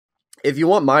if you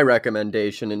want my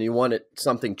recommendation and you want it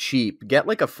something cheap, get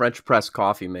like a French press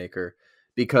coffee maker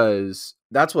because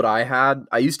that's what I had.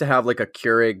 I used to have like a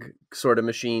Keurig sort of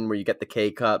machine where you get the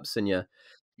K cups and you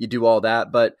do all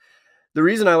that. But the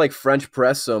reason I like French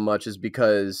press so much is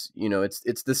because,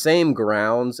 it's the same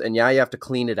grounds and yeah, you have to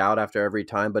clean it out after every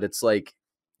time, but it's like,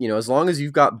 as long as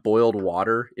you've got boiled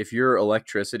water, if your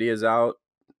electricity is out,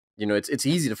 it's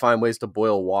easy to find ways to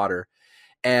boil water.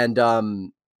 And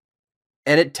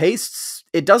and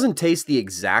it doesn't taste the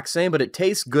exact same, but it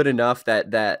tastes good enough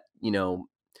that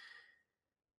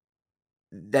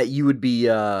you would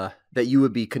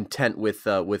be content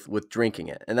with drinking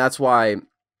it. And that's why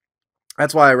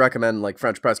I recommend like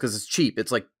French press because it's cheap.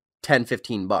 It's like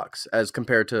 10-15 bucks as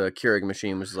compared to a Keurig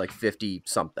machine, which is like 50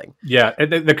 something. Yeah,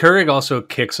 and the Keurig also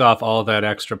kicks off all that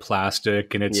extra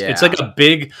plastic, and it's like Yeah. a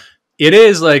big. It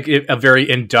is like a very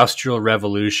industrial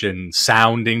revolution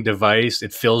sounding device.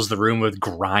 It fills the room with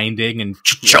grinding and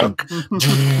chunk.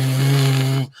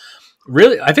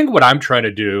 Really, I think what I'm trying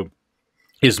to do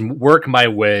is work my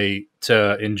way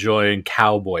to enjoying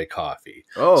cowboy coffee.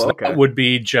 Oh, So okay. that would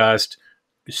be just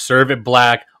serve it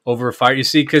black over a fire. You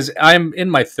see, because I'm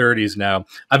in my 30s now,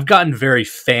 I've gotten very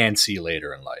fancy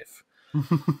later in life.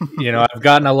 I've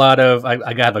gotten a lot of,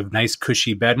 I have a nice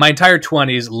cushy bed. My entire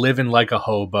 20s living like a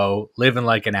hobo, living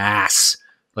like an ass,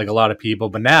 like a lot of people.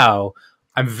 But now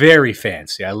I'm very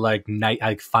fancy. I like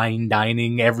fine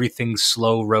dining. Everything's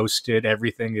slow roasted.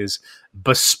 Everything is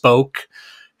bespoke.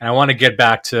 And I want to get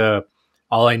back to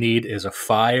all I need is a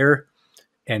fire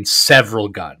and several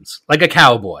guns, like a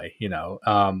cowboy.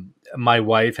 My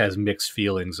wife has mixed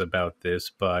feelings about this,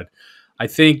 but I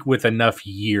think with enough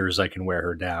years, I can wear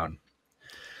her down.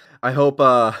 I hope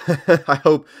I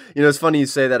hope it's funny you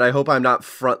say that. I hope I'm not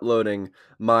front loading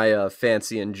my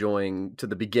fancy enjoying to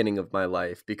the beginning of my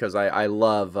life because I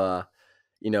love I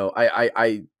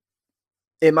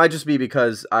it might just be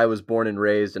because I was born and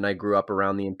raised and I grew up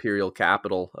around the imperial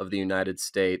capital of the United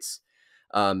States.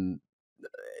 Um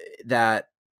that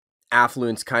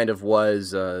affluence kind of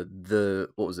was the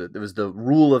what was it? It was the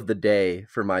rule of the day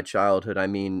for my childhood. I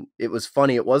mean, it was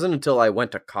funny. It wasn't until I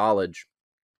went to college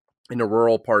in a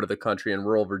rural part of the country in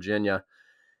rural Virginia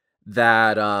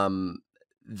that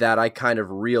that I kind of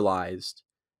realized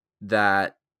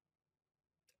that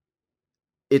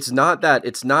it's not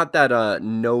that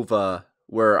Nova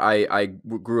where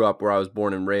grew up where I was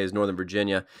born and raised Northern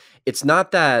Virginia. It's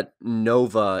not that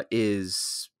Nova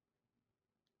is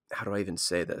how do I even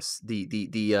say this?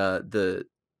 The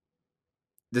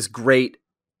this great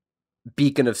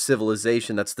beacon of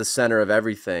civilization that's the center of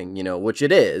everything, which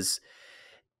it is.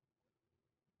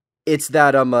 It's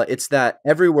that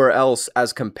everywhere else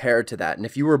as compared to that. And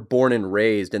if you were born and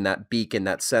raised in that beacon,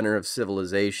 that center of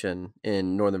civilization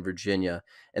in Northern Virginia,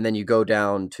 and then you go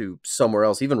down to somewhere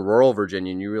else, even rural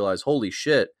Virginia, and you realize, holy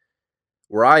shit,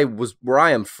 where I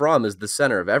am from is the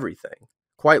center of everything.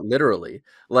 Quite literally.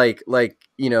 A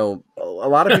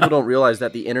lot of people don't realize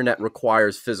that the internet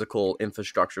requires physical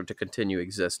infrastructure to continue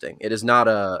existing. It is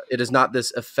not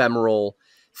this ephemeral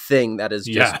thing that is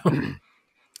just Yeah.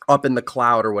 up in the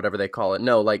cloud or whatever they call it.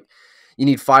 No, like you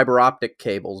need fiber optic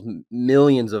cables,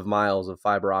 millions of miles of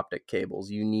fiber optic cables.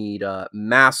 You need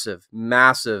massive,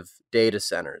 massive data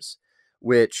centers,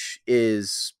 which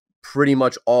is pretty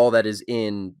much all that is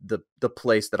in the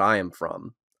place that I am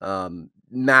from.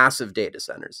 Massive data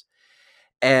centers,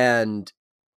 and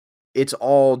it's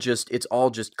all just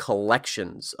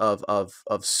collections of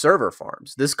server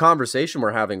farms. This conversation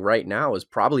we're having right now is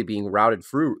probably being routed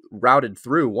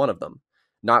through one of them,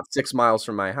 not 6 miles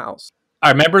from my house.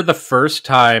 I remember the first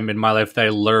time in my life that I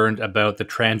learned about the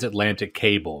transatlantic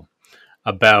cable.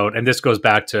 And this goes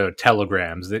back to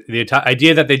telegrams. The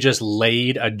idea that they just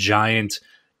laid a giant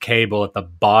cable at the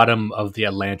bottom of the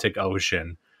Atlantic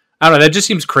Ocean. I don't know. That just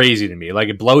seems crazy to me. Like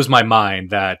it blows my mind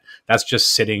that that's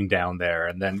just sitting down there,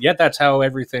 and then yet that's how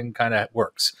everything kind of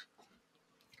works.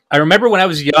 I remember when I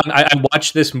was young, I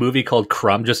watched this movie called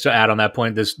Crumb, just to add on that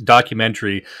point, this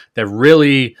documentary that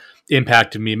really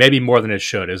impacted me, maybe more than it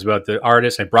should. It was about the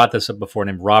artist, I brought this up before,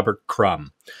 named Robert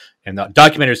Crumb. And the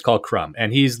documentary is called Crumb.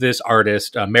 And he's this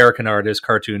artist, American artist,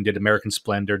 cartoon, did American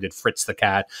Splendor, did Fritz the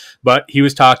Cat. But he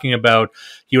was talking about,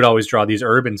 he would always draw these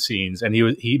urban scenes. And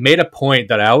he made a point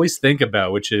that I always think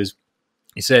about, which is,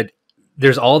 he said,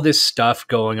 there's all this stuff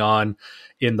going on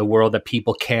in the world that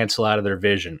people cancel out of their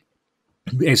vision.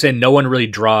 He said no one really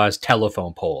draws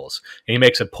telephone poles. And he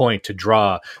makes a point to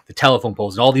draw the telephone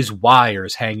poles and all these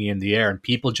wires hanging in the air, and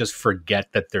people just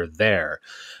forget that they're there.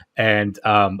 And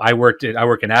I work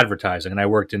in advertising, and I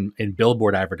worked in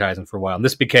billboard advertising for a while. And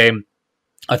this became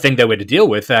a thing that we had to deal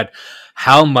with, that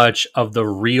how much of the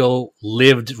real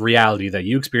lived reality that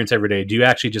you experience every day do you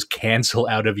actually just cancel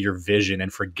out of your vision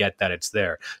and forget that it's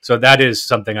there? So that is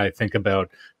something I think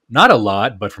about, not a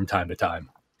lot, but from time to time.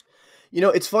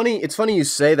 It's funny. It's funny you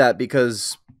say that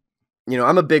because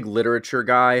I'm a big literature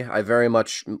guy. I very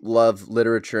much love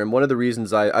literature, and one of the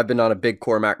reasons I've been on a big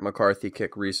Cormac McCarthy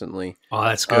kick recently. Oh,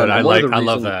 that's good. I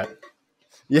love that.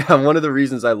 Yeah, one of the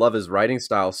reasons I love his writing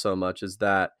style so much is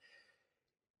that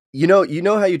you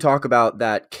know how you talk about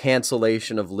that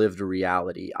cancellation of lived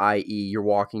reality, i.e., you're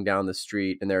walking down the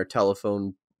street and there are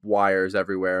telephone wires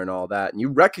everywhere and all that, and you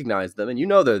recognize them and you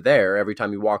know they're there every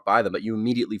time you walk by them, but you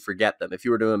immediately forget them. If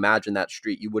you were to imagine that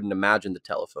street, you wouldn't imagine the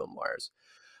telephone wires.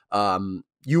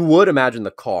 You would imagine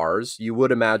the cars, you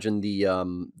would imagine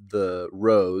the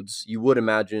roads, you would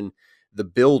imagine the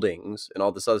buildings and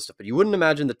all this other stuff, but you wouldn't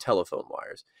imagine the telephone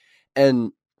wires.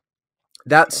 And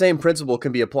that same principle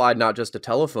can be applied not just to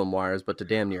telephone wires, but to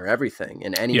damn near everything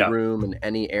in any room, in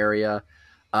any area.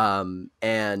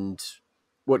 And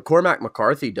what Cormac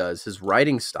McCarthy does, his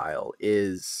writing style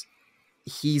is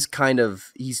he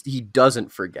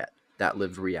doesn't forget that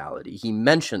lived reality. He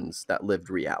mentions that lived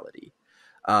reality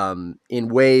in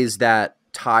ways that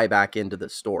tie back into the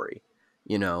story,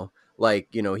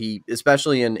 he,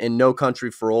 especially in No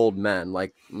Country for Old Men,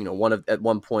 at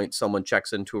one point someone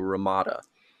checks into a Ramada.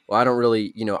 Well, I don't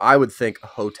really, I would think a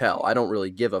hotel. I don't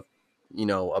really give a,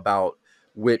 about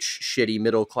which shitty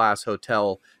middle-class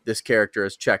hotel this character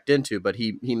has checked into, but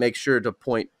he makes sure to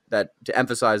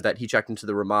emphasize that he checked into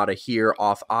the Ramada here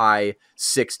off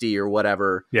I-60 or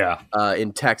whatever,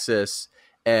 in Texas,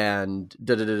 and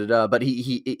but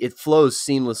it flows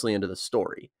seamlessly into the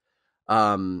story.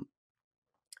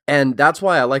 And that's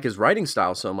why I like his writing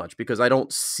style so much, because I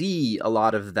don't see a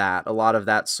lot of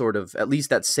that sort of, at least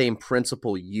that same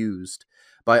principle used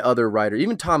by other writers,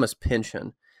 even Thomas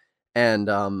Pynchon and,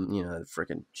 the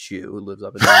freaking Jew who lives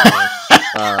up in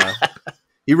Illinois.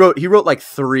 He wrote like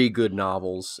 3 good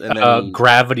novels. And then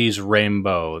Gravity's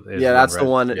Rainbow. That's the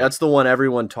one. Yeah. That's the one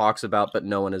everyone talks about, but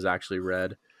no one has actually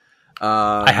read.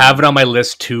 I have it on my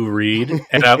list to read,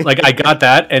 and I got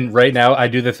that. And right now I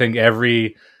do the thing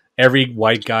every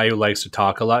white guy who likes to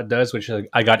talk a lot does, which is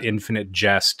I got Infinite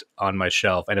Jest on my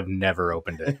shelf and have never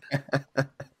opened it.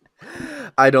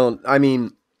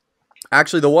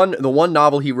 Actually, the one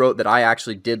novel he wrote that I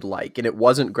actually did like, and it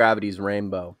wasn't Gravity's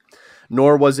Rainbow,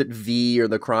 nor was it V or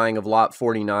The Crying of Lot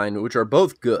 49, which are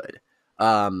both good.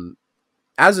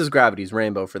 As is Gravity's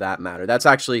Rainbow, for that matter. That's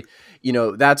actually,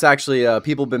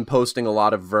 people have been posting a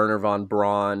lot of Werner von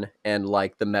Braun and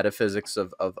like the metaphysics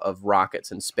of rockets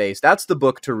and space. That's the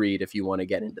book to read if you want to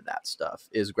get into that stuff,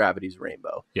 is Gravity's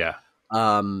Rainbow. Yeah.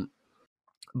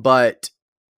 But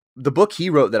the book he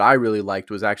wrote that I really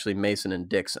liked was actually Mason and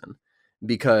Dixon,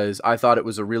 because I thought it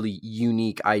was a really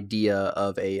unique idea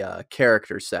of a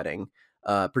character setting,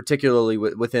 particularly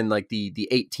within like the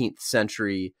 18th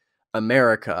century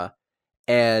America.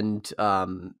 And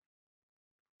what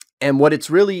it's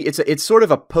really, it's sort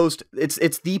of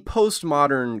it's the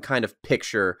postmodern kind of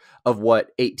picture of what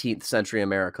 18th century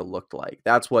America looked like.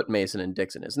 That's what Mason and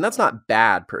Dixon is. And that's not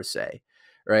bad per se,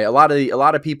 right? A lot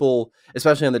of people,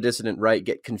 especially on the dissident right,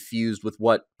 get confused with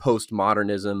what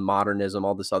postmodernism, modernism,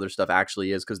 all this other stuff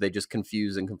actually is, because they just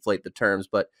confuse and conflate the terms.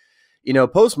 But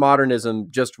postmodernism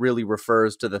just really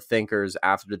refers to the thinkers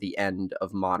after the end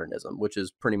of modernism, which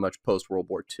is pretty much post World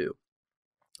War II.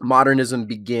 Modernism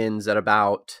begins at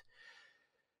about,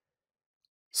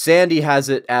 Sandy has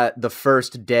it at the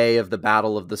first day of the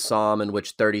Battle of the Somme, in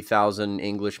which 30,000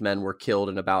 Englishmen were killed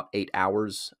in about 8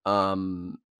 hours.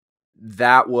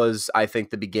 That was, I think,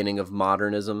 the beginning of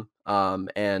modernism.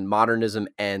 And modernism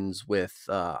ends with,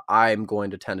 I'm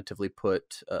going to tentatively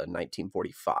put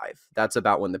 1945. That's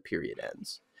about when the period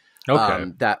ends. Okay.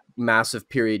 That massive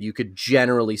period you could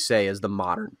generally say is the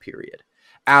modern period.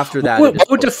 After that, what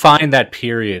would define that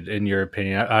period, in your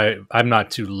opinion? I'm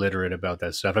not too literate about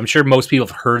that stuff. I'm sure most people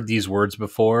have heard these words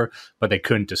before, but they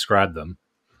couldn't describe them.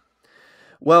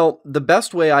 Well, the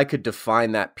best way I could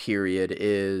define that period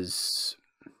is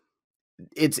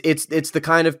it's the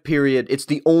kind of period, it's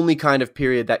the only kind of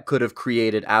period that could have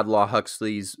created Aldous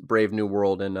Huxley's Brave New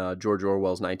World and George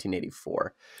Orwell's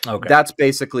 1984. Okay. That's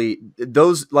basically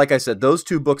those, like I said, those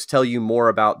 2 books tell you more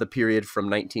about the period from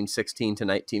 1916 to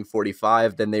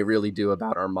 1945 than they really do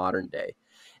about our modern day.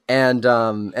 And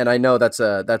I know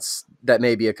that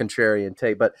may be a contrarian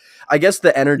take, but I guess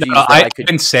the energy. I've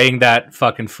been saying that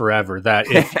fucking forever. That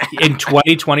if in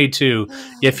 2022,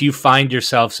 if you find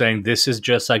yourself saying this is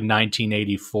just like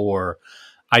 1984,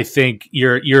 I think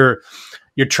you're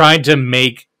trying to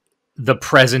make the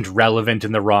present relevant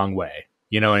in the wrong way.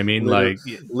 You know what I mean? Literally,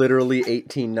 Like, literally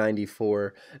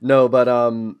 1894. No,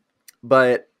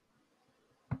 but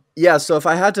yeah. So if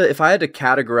I had to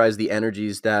categorize the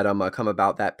energies that come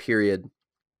about that period,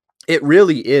 it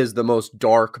really is the most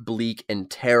dark, bleak, and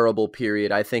terrible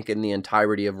period, I think, in the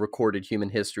entirety of recorded human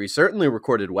history, certainly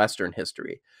recorded Western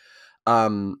history.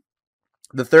 Um,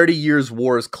 the 30 Years'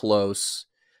 War is close.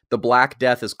 The Black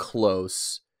Death is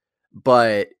close,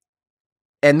 but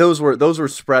and those were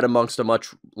spread amongst a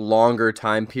much longer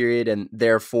time period, and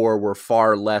therefore were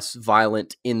far less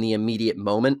violent in the immediate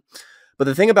moment. But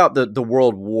the thing about the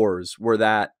world wars were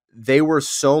that they were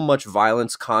so much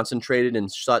violence concentrated in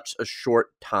such a short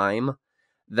time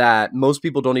that most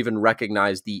people don't even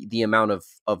recognize the amount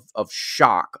of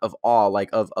shock, of awe, like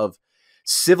of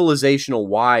civilizational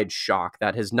wide shock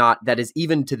that is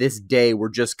even to this day, we're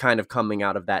just kind of coming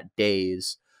out of that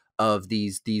days of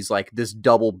these like this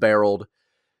double barreled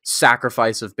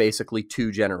sacrifice of basically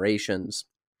two generations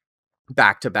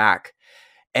back to back.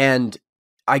 And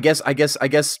I guess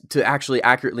to actually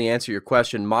accurately answer your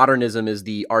question, modernism is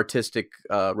the artistic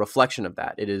reflection of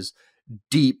that. It is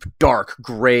deep, dark,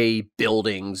 gray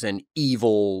buildings and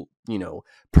evil,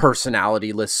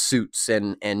 personalityless suits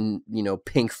and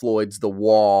Pink Floyd's The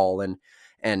Wall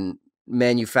and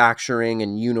manufacturing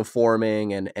and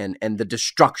uniforming and the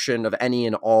destruction of any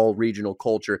and all regional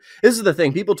culture. This is the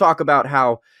thing. People talk about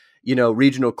how,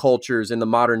 regional cultures in the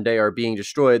modern day are being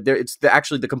destroyed. It's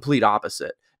actually the complete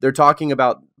opposite. They're talking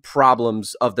about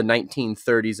problems of the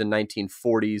 1930s and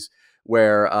 1940s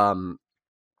where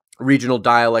regional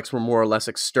dialects were more or less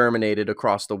exterminated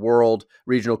across the world.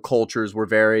 Regional cultures were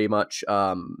very much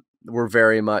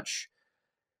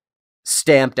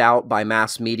stamped out by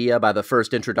mass media, by the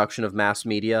first introduction of mass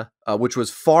media, which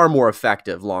was far more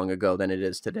effective long ago than it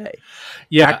is today.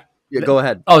 yeah. Go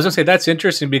ahead. I was gonna say that's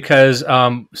interesting because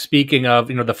speaking of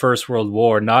the First World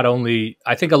War, not only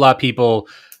I think a lot of people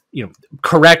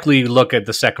correctly look at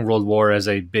the Second World War as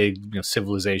a big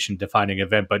civilization defining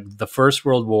event, but the First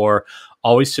World War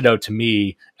always stood out to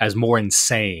me as more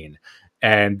insane.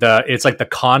 And it's like the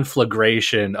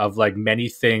conflagration of like many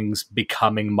things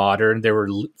becoming modern. There were,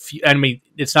 I mean,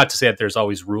 it's not to say that there's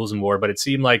always rules in war, but it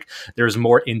seemed like there's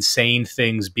more insane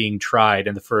things being tried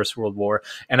in the First World War.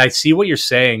 And I see what you're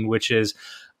saying, which is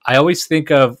I always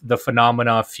think of the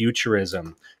phenomena of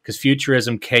futurism, because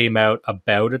futurism came out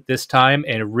about at this time.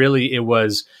 And really it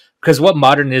was because what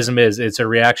modernism is, it's a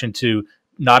reaction to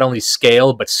not only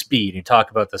scale, but speed. You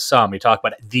talk about the sum. You talk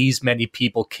about these many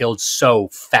people killed so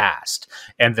fast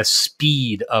and the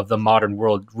speed of the modern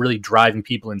world really driving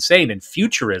people insane. And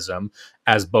futurism,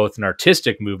 as both an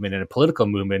artistic movement and a political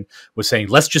movement, was saying,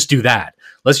 let's just do that.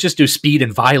 Let's just do speed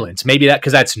and violence. Maybe that,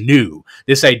 because that's new.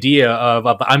 This idea of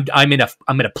I'm in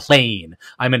a plane,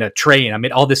 I'm in a train, I'm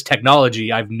in all this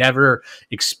technology. I've never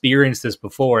experienced this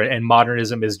before. And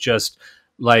modernism is just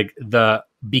like the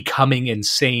becoming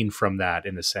insane from that,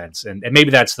 in a sense, and maybe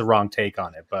that's the wrong take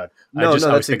on it, but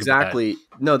that's exactly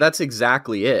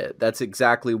it. That's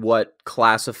exactly what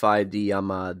classified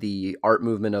the art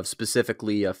movement of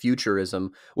specifically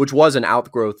futurism, which was an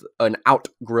outgrowth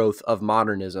of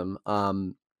modernism.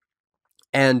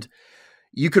 And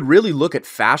you could really look at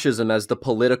fascism as the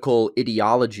political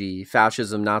ideology,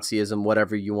 fascism, Nazism,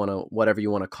 whatever you want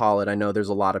to call it. I know there's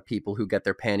a lot of people who get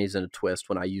their panties in a twist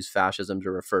when I use fascism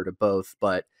to refer to both,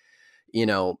 but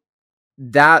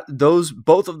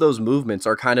both of those movements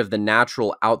are kind of the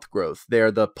natural outgrowth. They're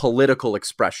the political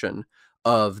expression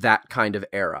of that kind of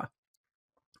era.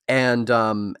 And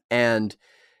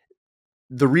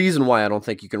the reason why I don't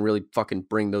think you can really fucking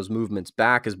bring those movements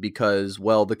back is because,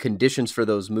 well, the conditions for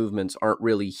those movements aren't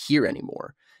really here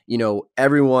anymore.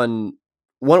 Everyone,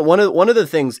 one of the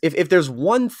things, if there's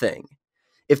one thing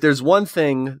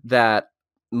that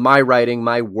my writing,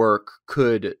 my work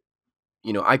could,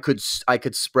 I could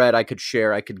spread, I could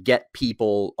share, I could get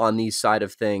people on these side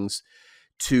of things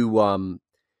to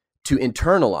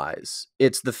internalize.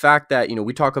 It's the fact that,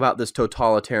 we talk about this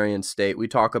totalitarian state, we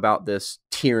talk about this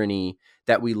tyranny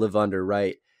that we live under,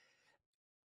 right?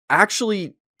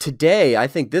 Actually, today, I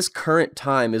think this current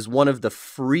time is one of the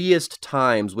freest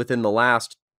times within the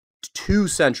last 2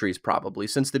 centuries, probably,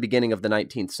 since the beginning of the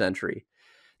 19th century.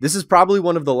 This is probably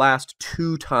one of the last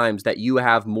 2 times that you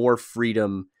have more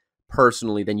freedom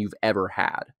personally than you've ever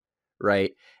had,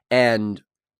 right? And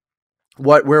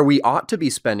where we ought to be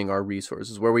spending our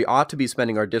resources, where we ought to be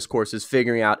spending our discourse, is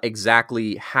figuring out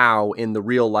exactly how in the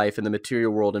real life, in the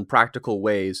material world, in practical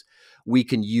ways, we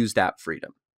can use that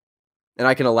freedom. And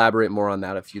I can elaborate more on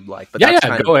that if you'd like. But that's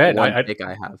kind go of ahead. one take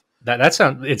I have.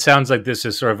 It sounds like this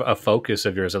is sort of a focus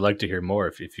of yours. I'd like to hear more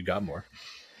if you got more.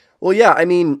 Well, yeah, I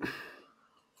mean,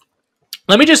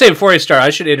 Let me just say before I start, I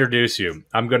should introduce you.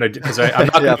 I'm gonna because I'm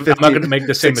not Yeah, gonna, I'm not gonna make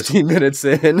the same 16 minutes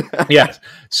in. Yes.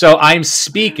 So I'm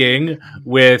speaking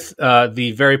with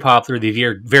the very popular,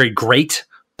 the very great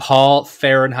Paul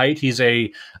Fahrenheidt. He's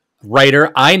a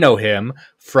writer. I know him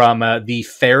from the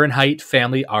Fahrenheit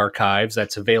Family Archives.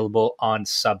 That's available on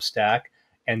Substack,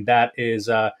 and that is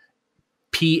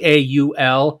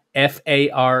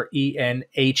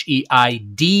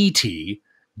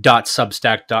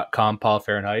PaulFahrenheidt.substack.com, Paul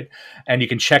Fahrenheit. And you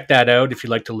can check that out if you'd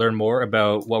like to learn more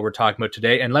about what we're talking about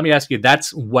today. And let me ask you,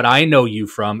 that's what I know you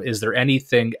from. Is there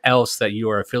anything else that you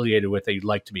are affiliated with that you'd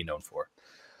like to be known for?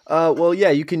 Well,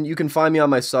 yeah, you can find me on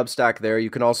my Substack there.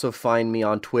 You can also find me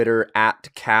on Twitter at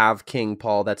Cav King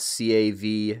Paul. That's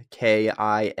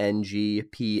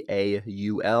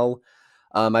CAVKINGPAUL.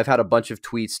 I've had a bunch of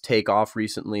tweets take off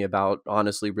recently about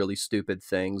honestly really stupid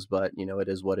things, but it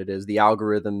is what it is. The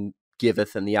algorithm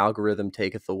giveth and the algorithm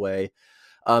taketh away.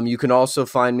 You can also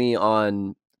find me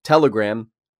on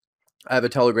Telegram. I have a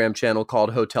Telegram channel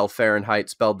called Hotel Fahrenheit,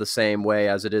 spelled the same way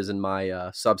as it is in my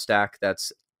Substack.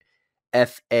 That's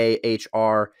FAHRENHEIDT.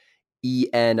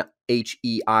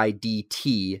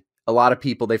 A lot of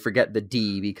people, they forget the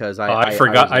D because I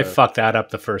forgot. I fucked that up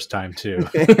the first time too.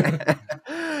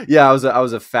 Yeah, I was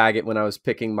a faggot when I was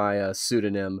picking my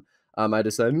pseudonym. I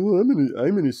decided,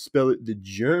 I'm gonna spell it the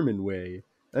German way.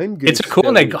 It's a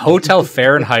cool name. Hotel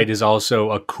Fahrenheit is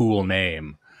also a cool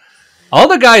name. All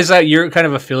the guys that you're kind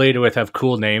of affiliated with have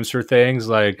cool names for things.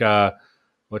 Like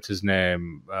what's his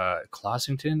name?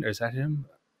 Clossington? Or is that him?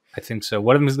 I think so.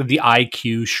 One of them is the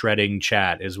IQ shredding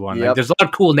chat is one. Yep. Like, there's a lot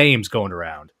of cool names going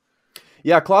around.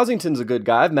 Yeah, Clossington's a good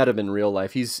guy. I've met him in real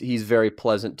life. He's very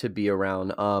pleasant to be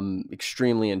around.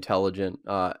 Extremely intelligent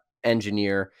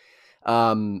engineer.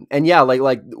 And yeah,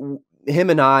 like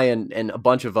him and I and a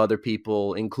bunch of other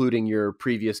people, including your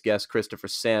previous guest Christopher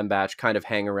Sandbach, kind of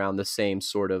hang around the same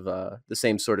sort of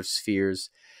spheres,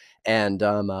 and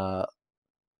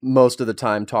most of the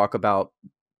time talk about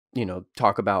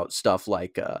stuff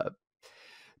like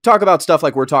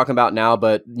we're talking about now,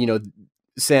 but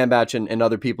Sandbach and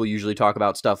other people usually talk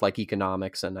about stuff like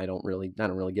economics, and I don't really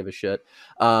give a shit.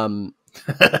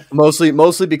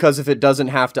 Mostly because if it doesn't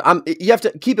have to, you have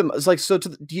to keep him. It's like, so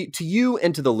to you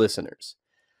and to the listeners,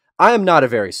 I am not a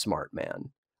very smart man.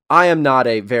 I am not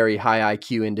a very high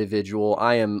IQ individual.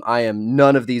 I am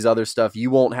none of these other stuff.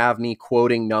 You won't have me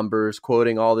quoting numbers,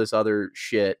 quoting all this other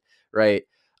shit, right?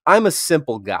 I'm a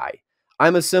simple guy.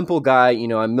 I'm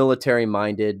military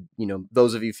minded.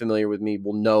 Those of you familiar with me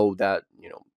will know that,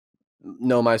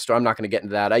 know my story. I'm not going to get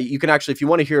into that. You can actually, if you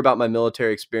want to hear about my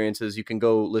military experiences, you can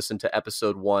go listen to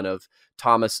episode 1 of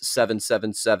Thomas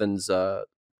 777's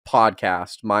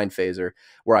podcast, Mind Phaser,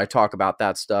 where I talk about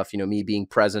that stuff. Me being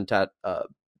present at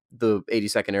the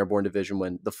 82nd Airborne Division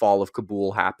when the fall of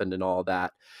Kabul happened and all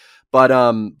that. But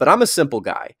I'm a simple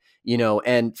guy,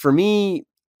 and for me,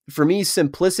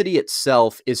 simplicity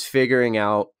itself is figuring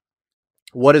out,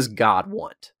 what does God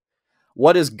want?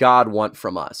 What does God want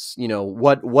from us?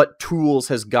 What tools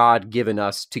has God given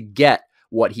us to get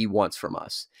what he wants from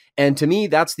us? And to me,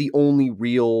 that's the only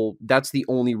real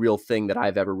thing that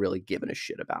I've ever really given a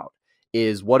shit about,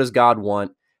 is what does God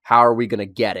want? How are we going to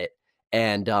get it?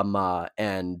 And how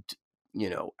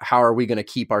are we going to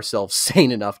keep ourselves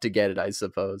sane enough to get it, I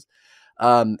suppose.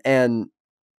 And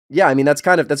yeah, I mean, that's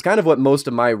kind of what most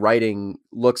of my writing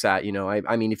looks at.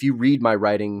 I mean, if you read my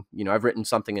writing, I've written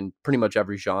something in pretty much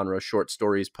every genre: short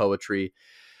stories, poetry.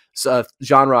 So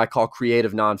genre I call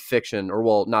creative nonfiction, or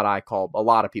a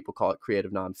lot of people call it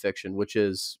creative nonfiction, which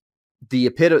is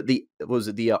the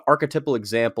archetypal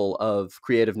example of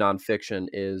creative nonfiction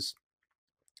is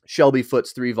Shelby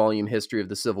Foote's 3-volume history of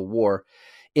the Civil War,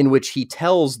 in which he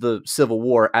tells the Civil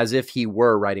War as if he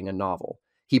were writing a novel.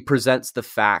 He presents the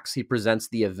facts, he presents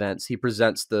the events, he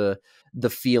presents the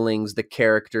feelings, the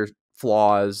character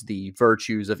flaws, the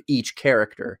virtues of each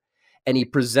character, and he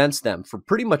presents them for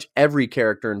pretty much every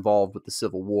character involved with the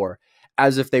Civil War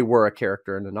as if they were a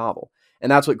character in a novel.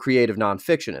 And that's what creative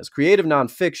nonfiction is. Creative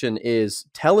nonfiction is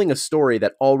telling a story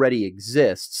that already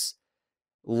exists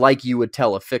like you would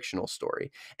tell a fictional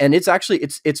story. And it's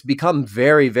become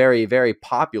very, very, very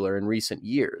popular in recent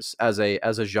years as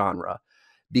a genre,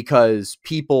 because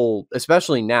people,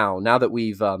 especially now that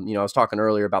we've, I was talking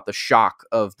earlier about the shock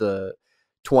of the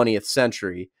 20th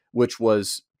century, which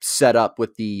was set up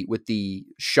with the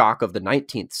shock of the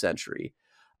 19th century.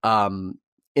 In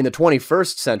the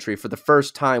 21st century, for the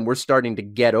first time, we're starting to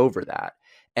get over that.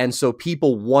 And so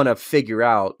people want to figure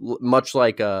out, much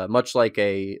like a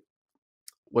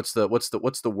what's the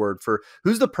word for,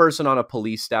 who's the person on a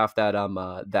police staff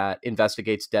that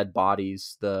investigates dead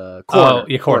bodies? The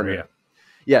coroner. Coroner. Yeah.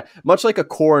 Yeah, much like a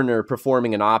coroner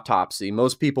performing an autopsy,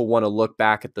 most people want to look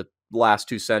back at the last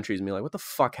 2 centuries and be like, what the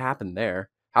fuck happened there?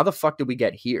 How the fuck did we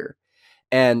get here?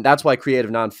 And that's why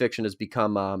creative nonfiction has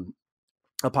become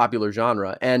a popular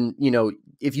genre. And, you know,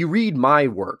 if you read my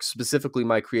works, specifically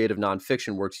my creative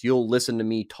nonfiction works, you'll listen to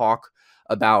me talk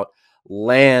about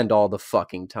land all the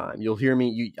fucking time. You'll hear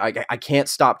me. I can't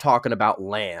stop talking about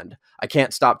land. I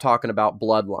can't stop talking about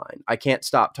bloodline. I can't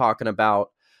stop talking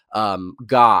about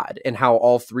God and how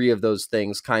all three of those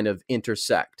things kind of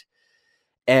intersect.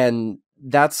 And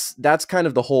that's kind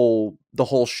of the whole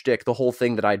shtick, the whole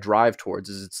thing that I drive towards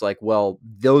is it's like, well,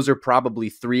 those are probably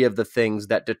three of the things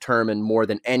that determine more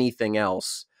than anything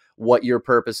else what your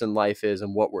purpose in life is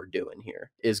and what we're doing here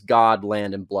is God,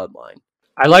 land, and bloodline.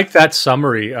 I like that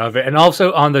summary of it. And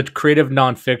also on the creative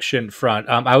nonfiction front,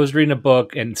 I was reading a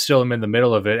book and still am in the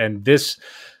middle of it. And this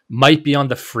might be on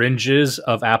the fringes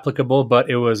of applicable, but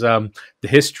it was The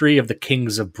History of the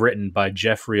Kings of Britain by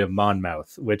Geoffrey of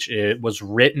Monmouth, which it was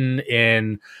written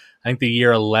in, I think, the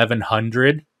year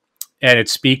 1100. And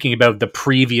it's speaking about the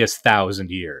previous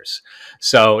 1,000 years.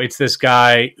 So it's this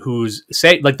guy who's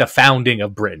like the founding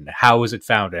of Britain. How was it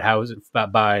founded? How was it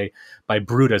by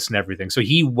Brutus and everything? So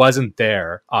he wasn't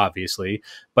there, obviously,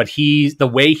 but the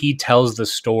way he tells the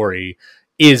story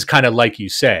is kind of like you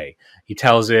say. He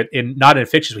tells it not in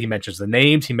fiction. He mentions the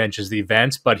names, he mentions the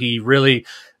events, but he really,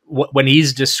 when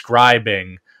he's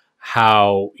describing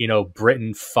how, you know,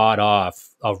 Britain fought off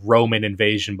a Roman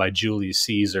invasion by Julius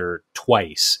Caesar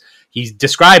twice, he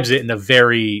describes it in a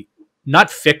very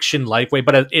not fiction-like way,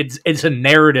 but it's a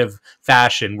narrative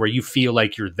fashion where you feel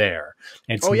like you're there.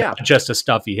 And it's not just a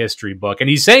stuffy history book. And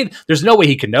he's saying there's no way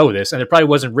he can know this, and it probably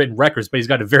wasn't written records, but he's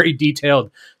got a very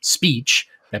detailed speech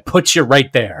that puts you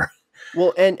right there.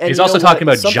 Well, and he's also talking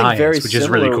about giants, which is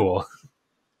really cool.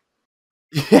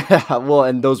 Yeah, well,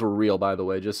 and those were real, by the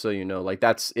way, just so you know. Like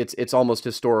it's almost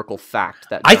historical fact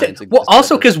that I think. Well,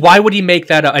 also because why would he make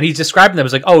that up? And he's describing them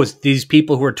as like, oh, it's these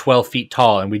people who are 12 feet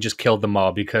tall, and we just killed them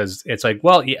all because it's like,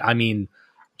 well, yeah, I mean,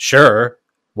 sure,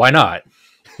 why not?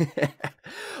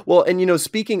 Well, and you know,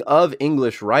 speaking of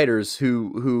English writers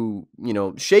who you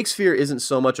know, Shakespeare isn't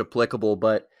so much applicable,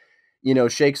 but you know,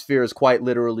 Shakespeare is quite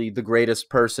literally the greatest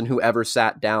person who ever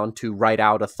sat down to write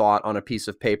out a thought on a piece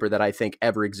of paper that I think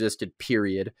ever existed,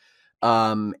 period.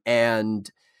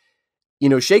 And, you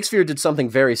know, Shakespeare did something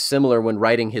very similar when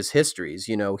writing his histories.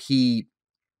 He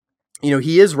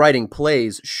is writing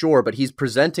plays, sure, but he's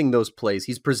presenting those plays.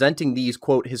 He's presenting these,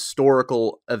 quote,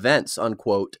 historical events,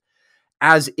 unquote,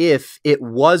 as if it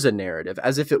was a narrative,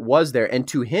 as if it was there. And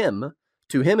to him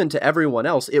and to everyone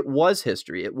else, it was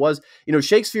history. It was, you know,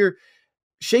 Shakespeare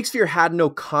had no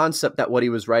concept that what he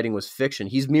was writing was fiction.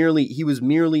 He was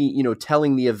merely, you know,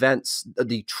 telling the events,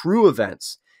 the true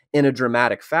events in a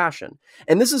dramatic fashion.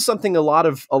 And this is something a lot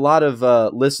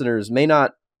of listeners may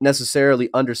not necessarily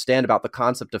understand about the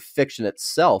concept of fiction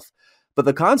itself. But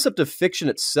the concept of fiction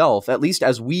itself, at least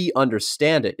as we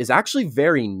understand it, is actually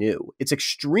very new. It's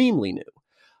extremely new.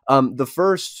 The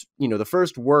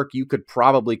first work you could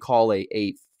probably call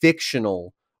a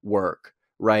fictional work,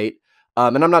 right?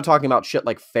 And I'm not talking about shit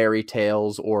like fairy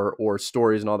tales or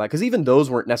stories and all that, because even those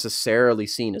weren't necessarily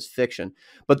seen as fiction.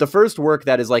 But the first work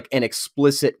that is like an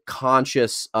explicit,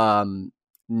 conscious,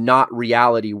 not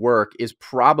reality work is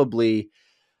probably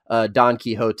Don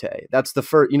Quixote. That's the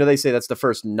first, you know, they say that's the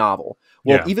first novel.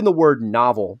 Well, yeah. Even the word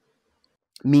novel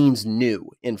means new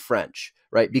in French,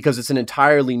 right? Because it's an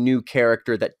entirely new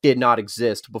character that did not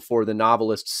exist before the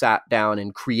novelist sat down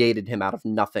and created him out of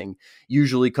nothing,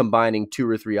 usually combining 2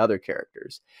 or 3 other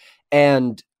characters.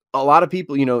 And a lot of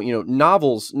people,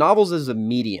 novels as a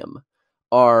medium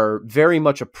are very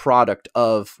much a product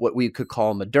of what we could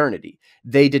call modernity.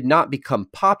 They did not become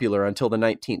popular until the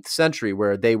 19th century,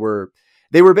 where they were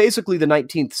basically the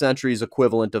 19th century's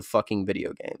equivalent of fucking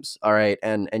video games. All right.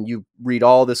 And you read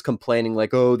all this complaining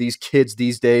like, oh, these kids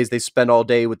these days, they spend all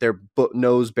day with their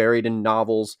nose buried in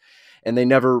novels and they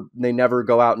never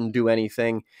go out and do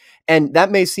anything. And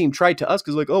that may seem trite to us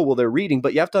because like, oh, well, they're reading,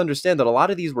 but you have to understand that a lot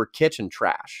of these were kitsch and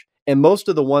trash. And most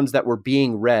of the ones that were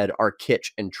being read are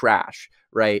kitsch and trash.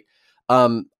 Right.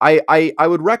 I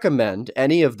would recommend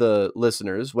any of the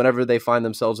listeners, whenever they find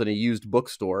themselves in a used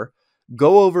bookstore,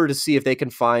 go over to see if they can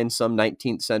find some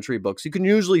 19th century books. You can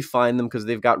usually find them because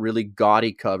they've got really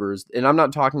gaudy covers. And I'm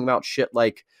not talking about shit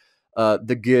like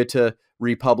the Goethe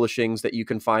republishings that you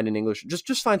can find in English.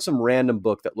 Just find some random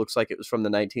book that looks like it was from the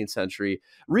 19th century.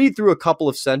 Read through a couple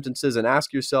of sentences and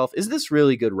ask yourself, is this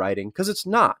really good writing? Because it's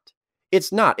not.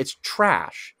 It's not. It's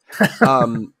trash.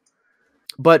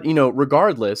 But, you know,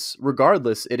 regardless,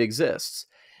 it exists.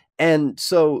 And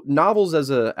so novels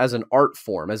as an art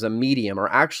form, as a medium, are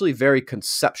actually very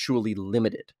conceptually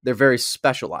limited. They're very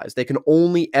specialized. They can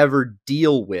only ever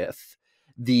deal with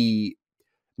the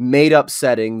made up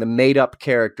setting, the made up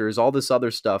characters, all this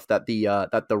other stuff that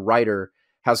the writer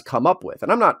has come up with.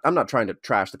 And I'm not trying to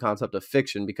trash the concept of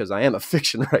fiction, because I am a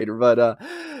fiction writer,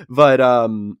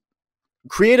 but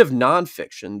creative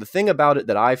nonfiction, the thing about it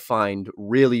that I find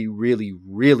really, really,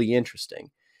 really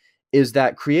interesting is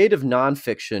that creative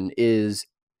nonfiction is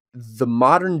the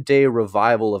modern day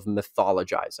revival of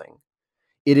mythologizing.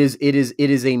 It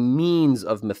is a means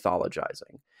of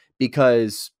mythologizing,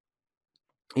 because,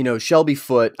 Shelby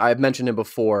Foote, I've mentioned him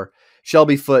before.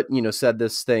 Shelby Foote, said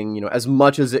this thing, as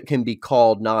much as it can be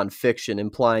called nonfiction,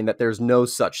 implying that there's no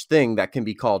such thing that can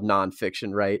be called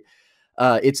nonfiction, right?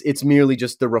 It's merely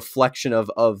just the reflection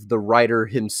of the writer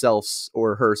himself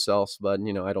or herself, but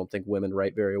I don't think women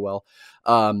write very well,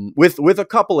 with a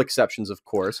couple exceptions, of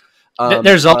course.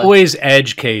 There's always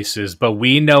edge cases, but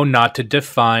we know not to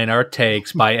define our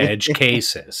takes by edge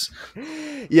cases.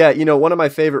 Yeah, one of my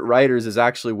favorite writers is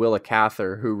actually Willa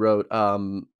Cather, who wrote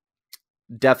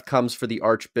Death Comes for the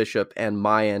Archbishop and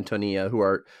My Antonia,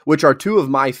 which are two of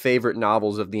my favorite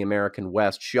novels of the American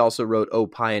West. She also wrote Oh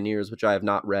Pioneers, which I have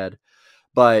not read.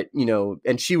 But,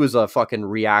 and she was a fucking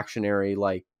reactionary,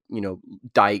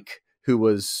 dyke who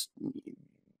was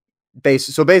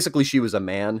basically she was a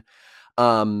man.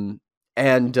 And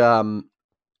I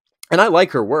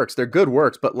like her works. They're good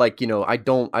works, but I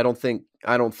don't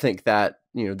think that,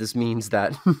 this means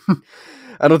that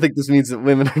I don't think this means that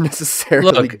women are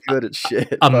necessarily good at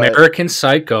shit. American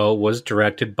Psycho was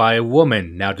directed by a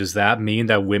woman. Now, does that mean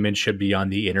that women should be on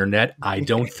the internet? I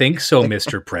don't think so,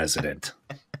 Mr. President.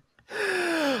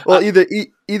 Well,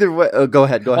 either way, go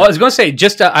ahead. Well, I was going to say,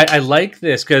 just I like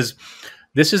this because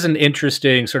this is an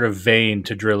interesting sort of vein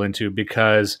to drill into,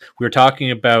 because we were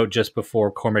talking about just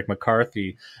before Cormac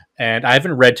McCarthy, and I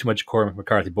haven't read too much Cormac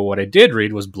McCarthy, but what I did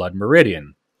read was Blood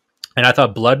Meridian. And I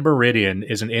thought Blood Meridian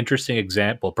is an interesting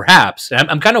example, perhaps. And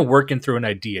I'm kind of working through an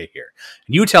idea here.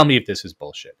 And you tell me if this is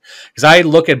bullshit. Because I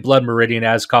look at Blood Meridian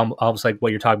as almost like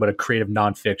what you're talking about, a creative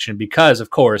nonfiction, because, of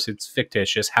course, it's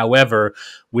fictitious. However,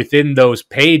 within those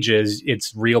pages,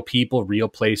 it's real people, real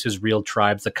places, real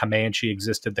tribes. The Comanche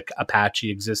existed. The Apache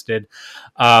existed.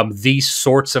 These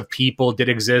sorts of people did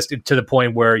exist, to the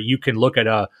point where you can look at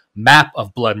a map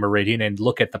of Blood Meridian and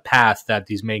look at the path that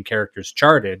these main characters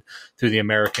charted through the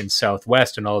American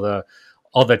Southwest and all the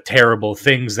terrible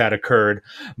things that occurred.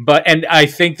 And I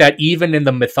think that even in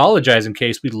the mythologizing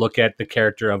case, we look at the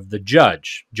character of the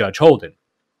Judge Holden.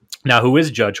 Now, who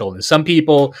is Judge Holden? Some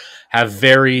people have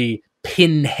very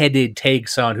pin-headed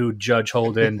takes on who Judge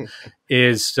Holden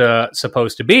is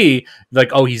supposed to be. Like,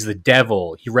 oh, he's the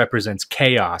devil. He represents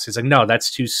chaos. It's like, no, that's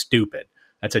too stupid.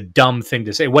 That's a dumb thing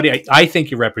to say. What I think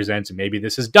he represents, and maybe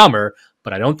this is dumber,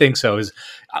 but I don't think so, is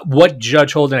what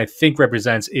Judge Holden, I think,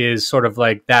 represents is sort of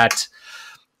like that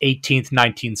 18th,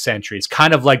 19th century. It's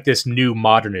kind of like this new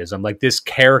modernism, like this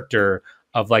character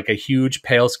of like a huge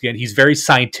pale skin. He's very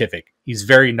scientific. He's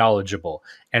very knowledgeable.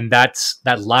 And that's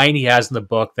that line he has in the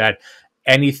book, that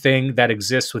anything that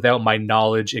exists without my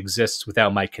knowledge exists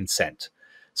without my consent.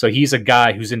 So he's a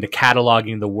guy who's into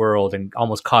cataloging the world and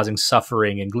almost causing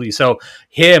suffering and glee. So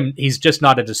he's just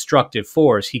not a destructive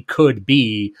force. He could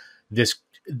be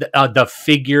the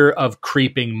figure of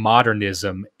creeping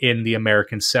modernism in the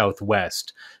American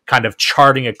Southwest, kind of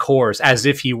charting a course as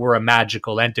if he were a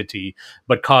magical entity,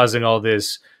 but causing all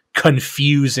this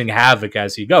confusing havoc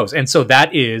as he goes. And so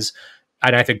that is,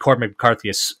 and I think Cormac McCarthy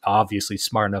is obviously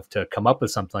smart enough to come up with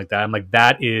something like that. I'm like,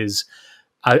 that is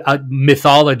a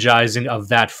mythologizing of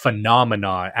that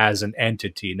phenomenon as an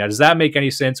entity. Now, does that make any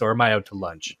sense, or am I out to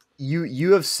lunch?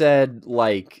 You have said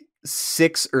like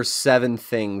 6 or 7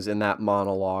 things in that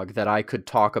monologue that I could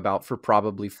talk about for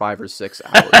probably 5 or 6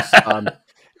 hours.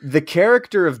 The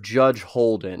character of Judge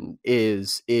Holden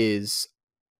is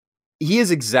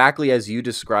exactly as you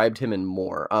described him and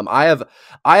more. I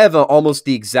have almost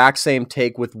the exact same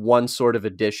take with one sort of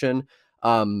addition,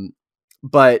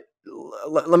 but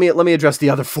let me address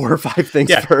the other 4 or 5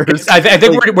 things first. I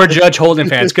think we're Judge Holden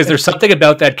fans, because there's something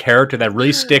about that character that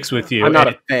really sticks with you. I'm not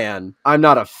a fan. I'm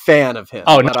not a fan of him.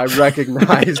 Oh, but no.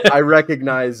 I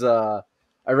recognize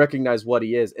what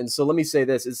he is. And so let me say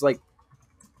this: it's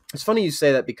funny you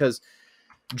say that, because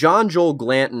John Joel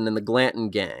Glanton and the Glanton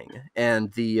gang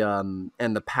and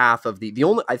the path of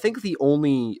the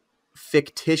only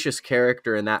fictitious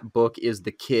character in that book is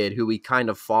the kid, who we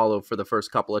kind of follow for the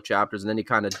first couple of chapters, and then I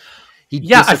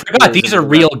forgot these are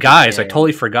real guys. I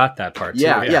totally forgot that part.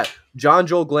 Yeah. John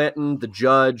Joel Glanton, the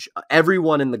judge,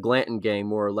 everyone in the Glanton gang,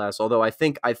 more or less. Although like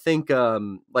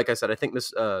I said, I think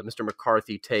Mr.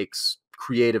 McCarthy takes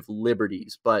creative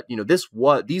liberties. But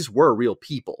these were real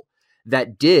people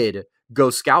that did go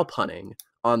scalp hunting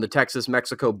on the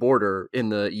Texas-Mexico border in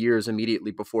the years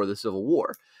immediately before the Civil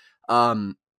War.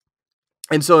 And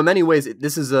so in many ways,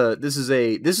 this is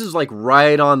like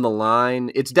right on the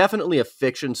line. It's definitely a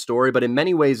fiction story, but in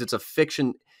many ways, it's a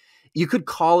fiction. You could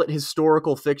call it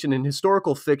historical fiction, and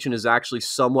historical fiction is actually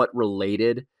somewhat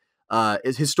related.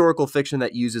 Is historical fiction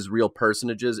that uses real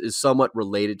personages is somewhat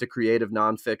related to creative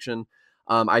nonfiction.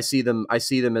 I see them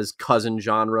as cousin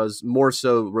genres, more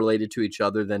so related to each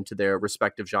other than to their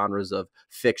respective genres of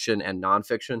fiction and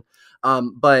nonfiction.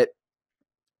 But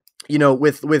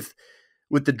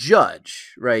with the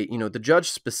judge, right? The judge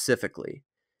specifically,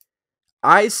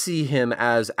 I see him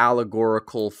as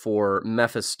allegorical for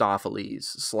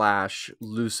Mephistopheles /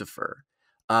 Lucifer.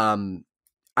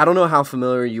 I don't know how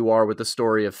familiar you are with the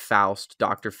story of Faust,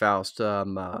 Dr. Faust.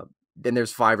 And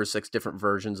there's 5 or 6 different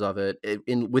versions of it.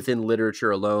 Within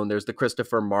literature alone. There's the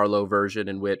Christopher Marlowe version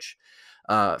in which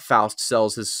Faust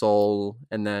sells his soul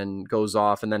and then goes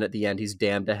off, and then at the end he's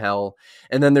damned to hell.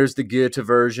 And then there's the Goethe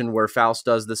version where Faust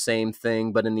does the same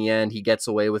thing, but in the end he gets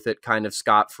away with it kind of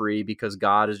scot-free because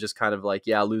God is just kind of like,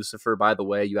 yeah, Lucifer, by the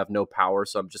way, you have no power,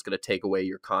 so I'm just going to take away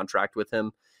your contract with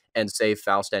him and save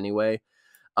Faust anyway.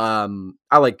 I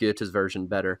like Goethe's version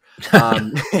better.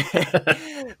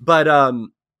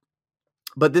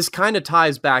 But this kind of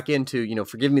ties back into,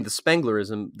 forgive me the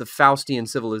Spenglerism, the Faustian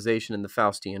civilization and the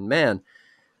Faustian man,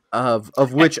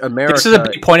 of which America... This is a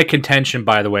big point of contention,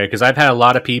 by the way, because I've had a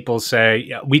lot of people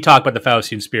say, we talk about the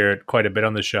Faustian spirit quite a bit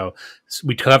on the show.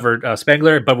 We covered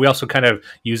Spengler, but we also kind of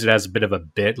use it as a bit of a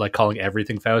bit, like calling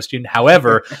everything Faustian.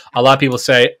 However, a lot of people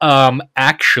say,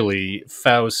 actually,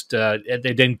 Faust, it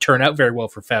didn't turn out very well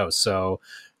for Faust. So,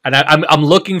 and I'm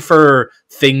looking for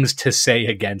things to say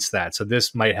against that. So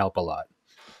this might help a lot.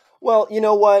 Well, you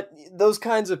know what? Those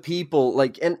kinds of people,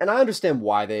 like, and I understand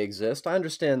why they exist. I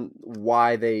understand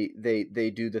why they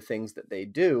do the things that they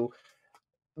do.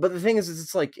 But the thing is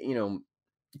it's like,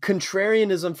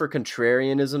 contrarianism for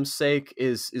contrarianism's sake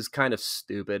is kind of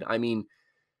stupid. I mean,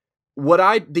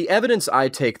 the evidence I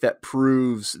take that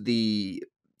proves the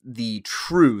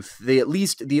truth, the at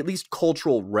least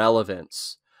cultural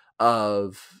relevance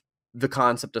of the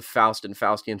concept of Faust and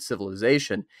Faustian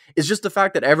civilization is just the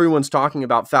fact that everyone's talking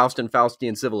about Faust and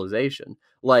Faustian civilization.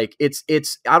 Like it's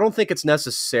I don't think it's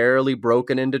necessarily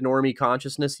broken into normie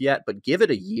consciousness yet, but give it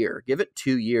a year, give it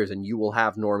 2 years, and you will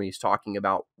have normies talking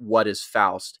about what is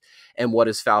Faust and what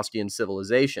is Faustian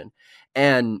civilization.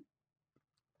 And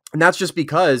that's just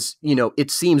because,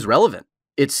 it seems relevant.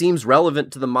 It seems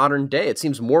relevant to the modern day. It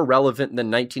seems more relevant than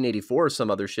 1984 or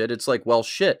some other shit. It's like, well,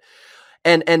 shit.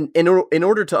 And in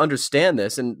order to understand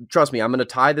this, and trust me, I'm going to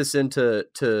tie this into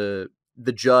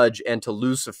the judge and to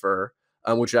Lucifer,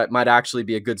 which might actually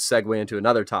be a good segue into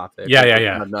another topic.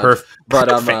 Yeah.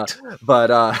 Perfect. But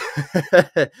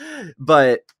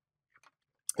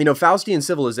Faustian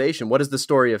civilization, what is the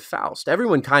story of Faust?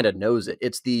 Everyone kind of knows it.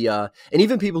 It's the and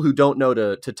even people who don't know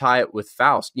to tie it with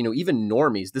Faust, even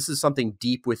normies, this is something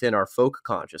deep within our folk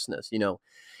consciousness.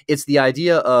 It's the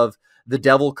idea of the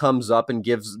devil comes up and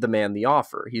gives the man the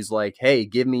offer. He's like, hey,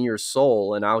 give me your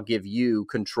soul and I'll give you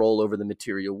control over the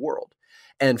material world.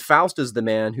 And Faust is the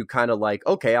man who kind of like,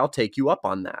 okay, I'll take you up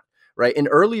on that. Right. In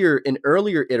earlier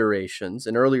iterations,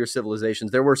 in earlier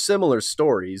civilizations, there were similar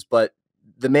stories, but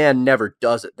the man never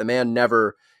does it. The man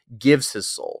never gives his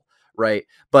soul. Right.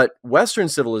 But Western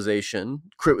civilization,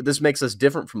 this makes us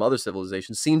different from other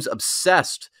civilizations, seems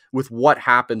obsessed with what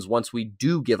happens once we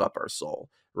do give up our soul.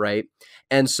 Right.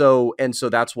 And so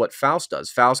that's what Faust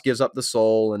does. Faust gives up the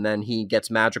soul and then he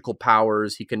gets magical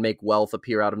powers. He can make wealth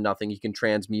appear out of nothing. He can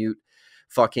transmute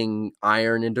fucking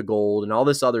iron into gold and all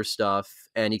this other stuff.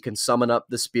 And he can summon up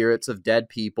the spirits of dead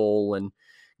people and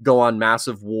go on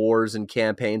massive wars and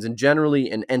campaigns and generally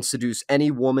and seduce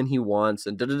any woman he wants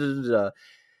and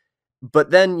But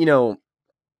then, and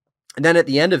then at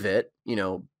the end of it,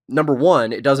 number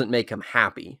one, it doesn't make him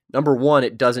happy. Number one,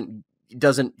 it doesn't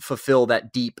fulfill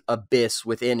that deep abyss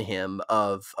within him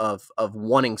of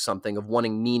wanting something, of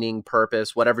wanting meaning,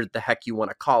 purpose, whatever the heck you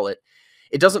want to call it.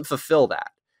 It doesn't fulfill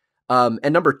that.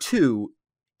 And number two,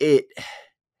 it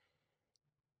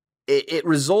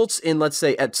results in, let's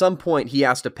say, at some point he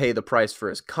has to pay the price for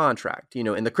his contract.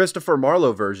 In the Christopher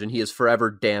Marlowe version, he is forever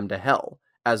damned to hell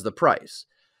as the price.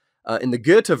 In the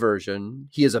Goethe version,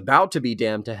 he is about to be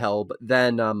damned to hell, but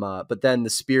then the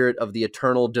spirit of the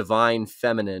eternal divine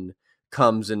feminine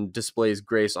comes and displays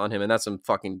grace on him, and that's some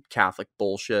fucking Catholic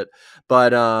bullshit.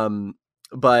 But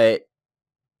But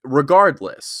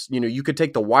regardless, you could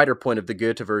take the wider point of the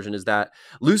Goethe version is that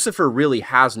Lucifer really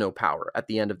has no power at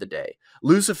the end of the day.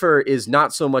 Lucifer is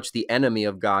not so much the enemy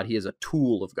of God, he is a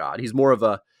tool of God. He's more of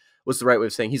a, what's the right way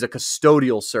of saying, he's a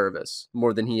custodial service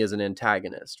more than he is an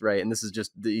antagonist, right? And this is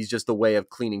just, he's just the way of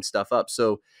cleaning stuff up.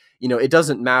 So, it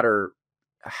doesn't matter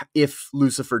if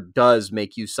Lucifer does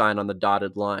make you sign on the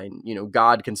dotted line,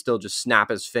 God can still just snap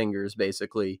his fingers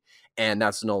basically, and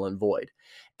that's null and void.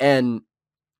 And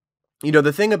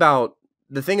the thing about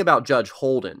Judge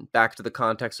Holden, back to the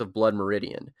context of Blood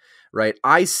Meridian, right?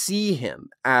 I see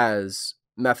him as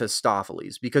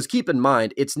Mephistopheles because keep in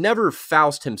mind, it's never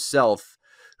Faust himself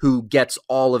who gets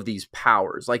all of these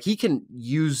powers. Like he can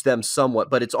use them somewhat,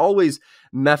 but it's always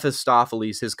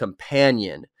Mephistopheles, his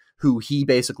companion, who he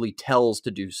basically tells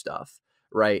to do stuff,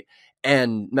 right?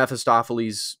 And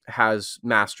Mephistopheles has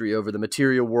mastery over the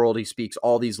material world. He speaks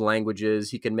all these languages.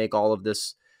 He can make all of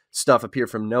this stuff appear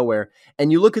from nowhere.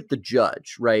 And you look at the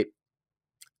judge, right?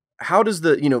 How does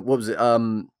the, what was it?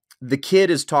 The kid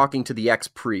is talking to the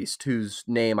ex-priest, whose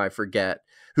name I forget,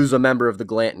 who's a member of the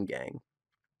Glanton gang.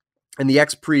 And the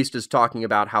ex-priest is talking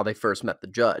about how they first met the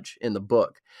judge in the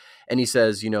book. And he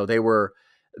says,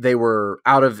 they were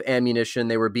out of ammunition.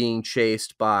 They were being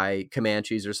chased by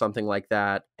Comanches or something like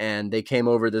that. And they came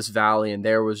over this valley and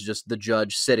there was just the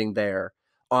judge sitting there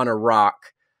on a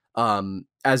rock,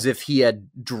 as if he had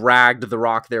dragged the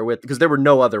rock there with, because there were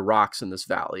no other rocks in this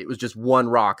valley. It was just one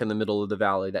rock in the middle of the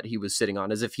valley that he was sitting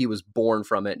on, as if he was born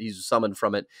from it. He's summoned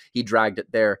from it. He dragged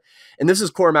it there. And this is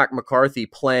Cormac McCarthy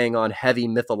playing on heavy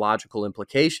mythological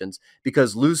implications,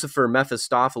 because Lucifer,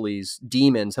 Mephistopheles,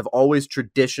 demons have always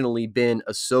traditionally been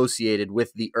associated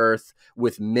with the earth,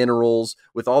 with minerals,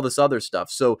 with all this other stuff.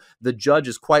 So the judge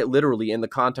is quite literally, in the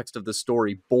context of the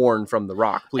story, born from the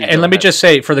rock. Please. And let me just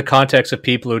say, for the context of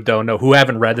people who don't know, who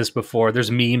haven't read this before, there's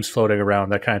memes floating around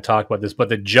that kind of talk about this, but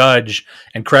the judge,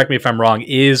 and correct me if I'm wrong,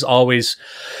 is always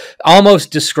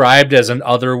almost described as an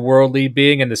otherworldly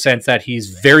being in the sense that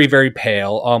he's very, very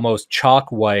pale, almost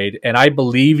chalk white, and I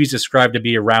believe he's described to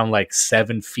be around like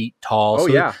 7 feet tall. Oh,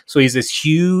 yeah. So he's this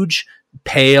huge,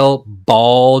 pale,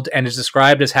 bald, and is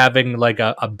described as having like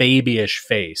a babyish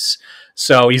face.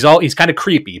 So he's kind of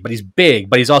creepy, but he's big,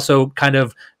 but he's also kind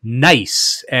of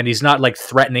nice, and he's not like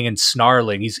threatening and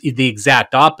snarling. He's the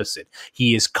exact opposite.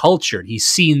 He is cultured. He's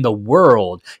seen the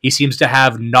world. He seems to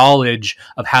have knowledge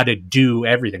of how to do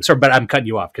everything. Sorry, but I'm cutting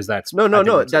you off because that's no.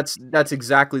 That's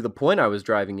exactly the point I was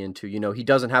driving into. He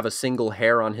doesn't have a single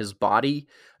hair on his body.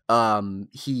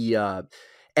 He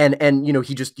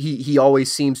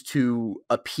always seems to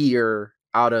appear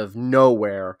out of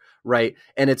nowhere, right?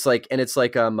 And it's like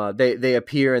they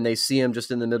appear and they see him just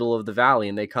in the middle of the valley,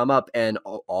 and they come up, and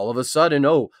all of a sudden,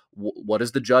 what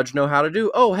does the judge know how to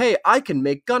do? Oh, hey, I can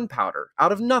make gunpowder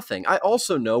out of nothing. I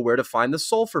also know where to find the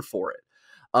sulfur for it.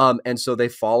 And so they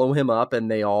follow him up, and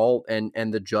they all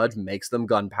and the judge makes them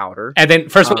gunpowder. And then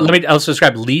first of all, let me also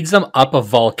describe, leads them up a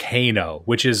volcano,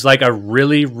 which is like a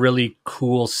really, really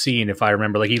cool scene, if I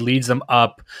remember. Like he leads them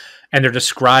up, and they're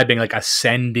describing like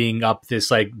ascending up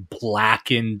this like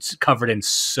blackened, covered in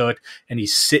soot, and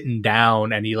he's sitting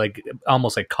down, and he like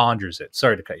almost like conjures it.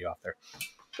 Sorry to cut you off there.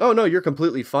 Oh no, you're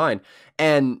completely fine.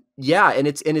 And yeah, and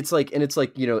it's like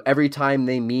every time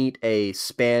they meet a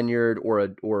Spaniard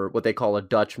or what they call a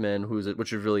Dutchman,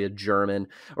 which is really a German,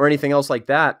 or anything else like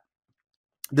that,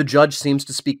 the judge seems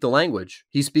to speak the language.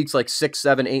 He speaks like 6,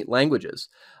 7, 8 languages.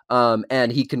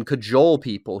 And he can cajole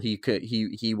people. He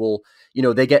will,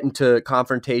 they get into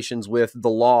confrontations with the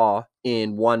law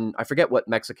in one, I forget what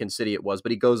Mexican city it was,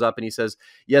 but he goes up and he says,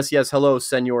 yes, hello,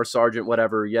 Senor Sergeant,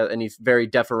 whatever. Yeah. And he's very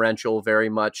deferential, very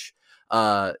much,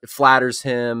 flatters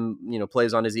him,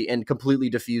 plays on his E, and completely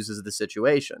diffuses the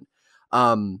situation.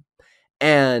 And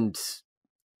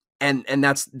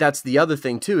that's the other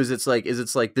thing too, is it's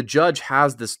like the judge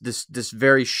has this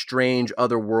very strange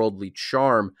otherworldly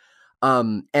charm.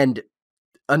 And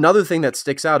another thing that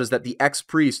sticks out is that the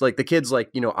ex-priest, like the kid's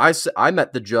like, I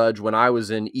met the judge when I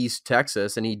was in East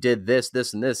Texas, and he did this,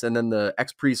 this, and this. And then the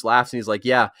ex-priest laughs and he's like,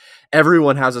 yeah,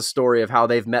 everyone has a story of how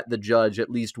they've met the judge at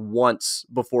least once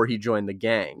before he joined the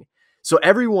gang. So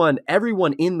everyone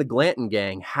in the Glanton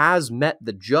gang has met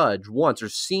the judge once or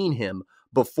seen him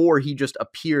before he just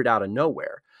appeared out of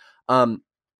nowhere.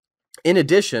 In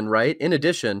addition,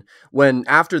 when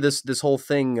after this whole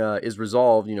thing is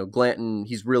resolved, Glanton,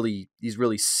 he's really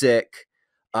sick,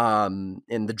 and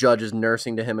the judge is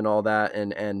nursing to him and all that,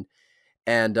 and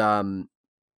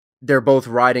they're both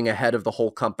riding ahead of the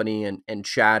whole company and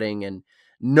chatting, and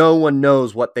no one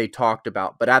knows what they talked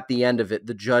about. But at the end of it,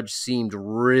 the judge seemed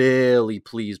really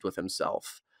pleased with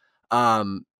himself.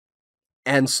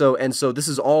 And so this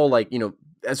is all like,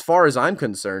 as far as I'm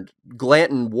concerned,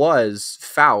 Glanton was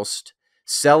Faust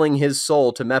selling his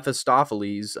soul to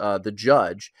Mephistopheles, the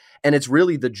judge, and it's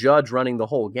really the judge running the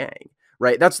whole gang,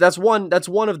 right? That's one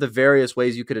of the various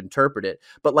ways you could interpret it.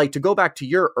 But like, to go back to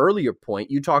your earlier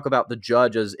point, you talk about the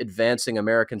judge as advancing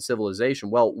American civilization.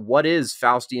 Well, what is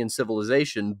Faustian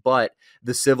civilization but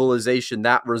the civilization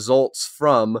that results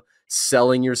from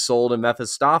selling your soul to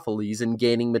Mephistopheles and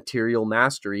gaining material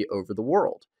mastery over the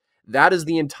world? That is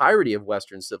the entirety of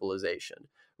Western civilization,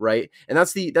 right? And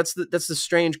that's the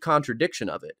strange contradiction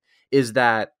of it, is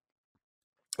that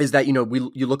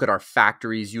you look at our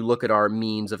factories, you look at our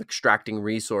means of extracting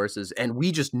resources, and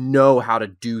we just know how to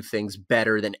do things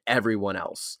better than everyone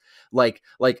else. Like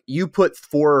you put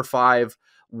 4 or 5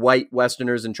 white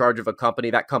Westerners in charge of a company,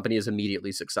 that company is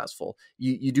immediately successful.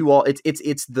 You do all,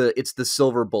 it's the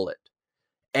silver bullet.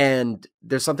 And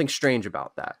there's something strange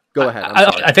about that. Go ahead.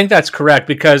 I'm sorry. I think that's correct,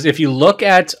 because if you look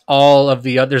at all of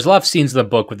the there's a lot of scenes in the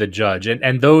book with the judge,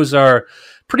 and those are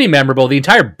pretty memorable. The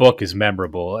entire book is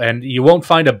memorable, and you won't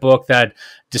find a book that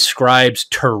describes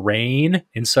terrain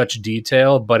in such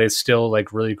detail, but it's still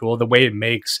like really cool. The way it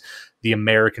makes the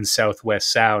American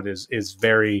Southwest sound is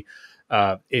very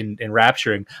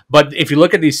enrapturing. But if you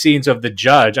look at these scenes of the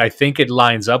judge, I think it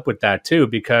lines up with that too,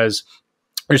 because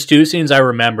there's 2 scenes I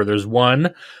remember. There's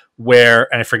one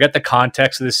where, and I forget the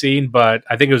context of the scene, but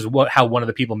I think it was how one of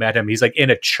the people met him. He's like in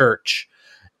a church,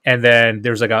 and then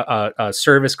there's like a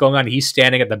service going on. He's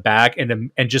standing at the back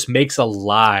and just makes a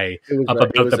lie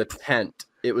about a tent.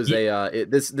 It was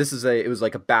it was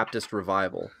like a Baptist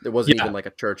revival. It wasn't even like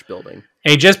a church building.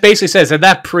 And he just basically says that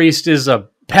that priest is a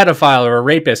pedophile or a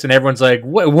rapist, and everyone's like,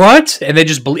 what? And they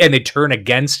just believe, and they turn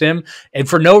against him, and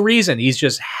for no reason. He's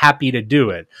just happy to do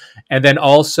it. And then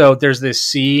also there's this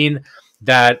scene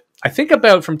that I think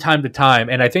about from time to time,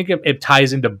 and I think it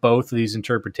ties into both of these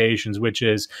interpretations, which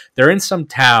is they're in some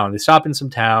town, they stop in some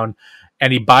town,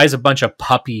 and he buys a bunch of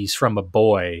puppies from a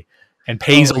boy and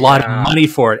pays a lot of money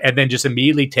for it, and then just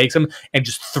immediately takes them and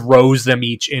just throws them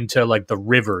each into like the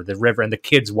river, and the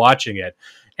kids watching it.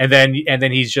 And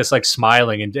then he's just like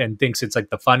smiling and thinks it's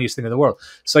like the funniest thing in the world.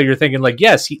 So you're thinking like,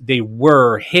 yes, they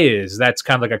were his. That's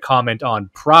kind of like a comment on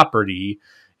property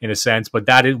in a sense, but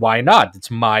that is, why not?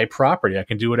 It's my property. I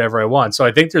can do whatever I want. So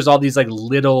I think there's all these like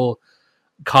little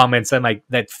comments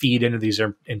that feed into these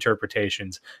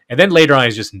interpretations. And then later on,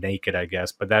 he's just naked, I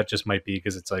guess. But that just might be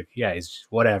because it's like, yeah, he's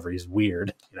whatever. He's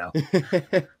weird,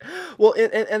 Well,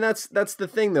 and that's the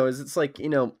thing though, is it's like,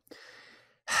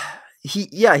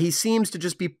 he seems to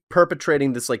just be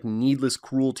perpetrating this like needless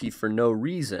cruelty for no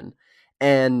reason.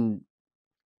 And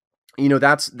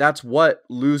that's what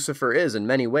Lucifer is in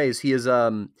many ways. He is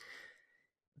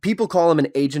people call him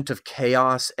an agent of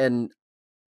chaos, and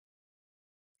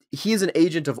he is an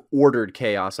agent of ordered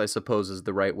chaos, I suppose is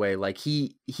the right way. Like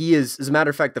he is, as a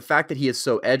matter of fact, the fact that he is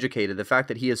so educated, the fact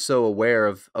that he is so aware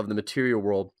of the material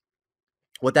world,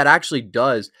 what that actually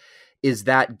does is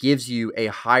that gives you a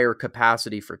higher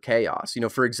capacity for chaos.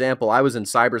 For example, I was in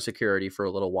cybersecurity for a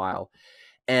little while.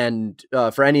 And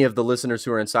for any of the listeners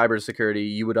who are in cybersecurity,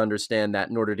 you would understand that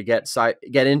in order to get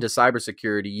into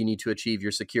cybersecurity, you need to achieve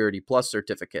your Security Plus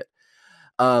certificate.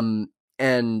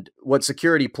 And what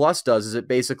Security Plus does is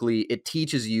it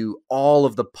teaches you all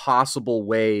of the possible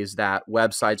ways that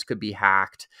websites could be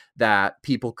hacked, that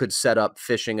people could set up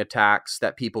phishing attacks,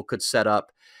 that people could set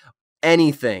up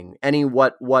anything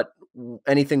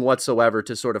whatsoever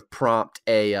to sort of prompt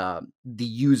the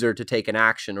user to take an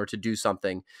action or to do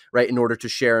something, right, in order to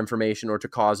share information or to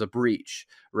cause a breach,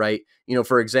 right?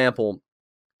 For example,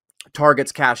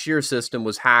 Target's cashier system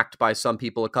was hacked by some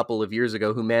people a couple of years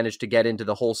ago who managed to get into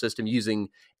the whole system using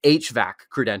HVAC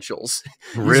credentials,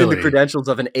 using the credentials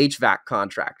of an HVAC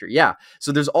contractor. Yeah.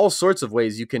 So there's all sorts of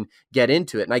ways you can get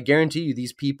into it. And I guarantee you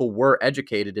these people were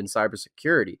educated in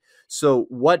cybersecurity. So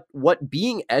what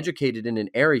being educated in an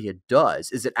area does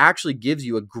is it actually gives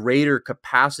you a greater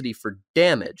capacity for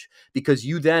damage, because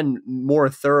you then more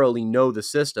thoroughly know the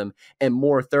system and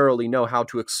more thoroughly know how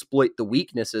to exploit the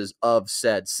weaknesses of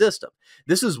said system.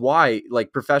 This is why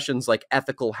like professions like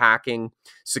ethical hacking,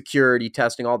 security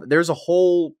testing, all that, there's a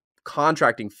whole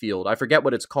contracting field. I forget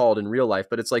what it's called in real life,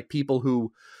 but it's like people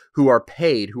who are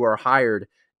paid, who are hired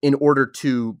in order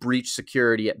to breach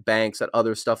security at banks, at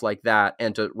other stuff like that,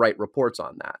 and to write reports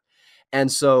on that.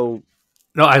 And so,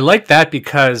 no, I like that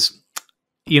because,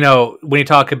 when you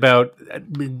talk about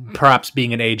perhaps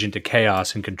being an agent of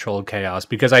chaos and controlled chaos,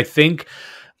 because I think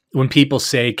when people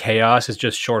say chaos, it's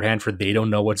just shorthand for they don't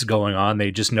know what's going on.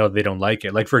 They just know they don't like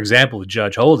it. Like, for example, with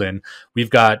Judge Holden, we've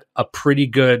got a pretty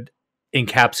good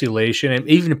encapsulation, and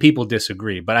even if people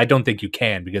disagree, but I don't think you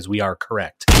can, because we are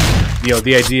correct.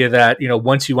 The idea that,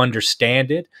 once you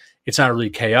understand it, it's not really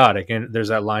chaotic. And there's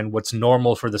that line, what's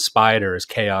normal for the spider is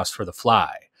chaos for the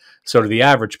fly. So to the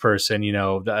average person,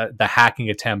 the hacking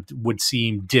attempt would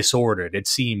seem disordered. It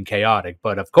seemed chaotic.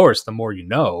 But of course, the more you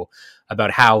know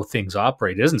about how things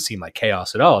operate, it doesn't seem like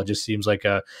chaos at all. It just seems like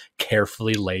a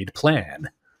carefully laid plan.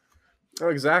 Oh,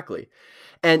 exactly.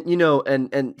 And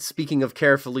and speaking of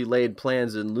carefully laid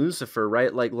plans in Lucifer,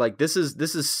 right? Like this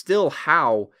is still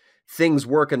how things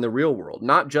work in the real world,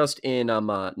 not just in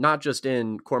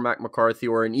Cormac McCarthy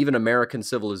or in even American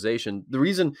civilization. The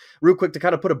reason, real quick, to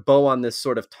kind of put a bow on this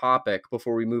sort of topic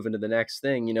before we move into the next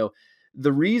thing,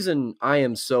 the reason I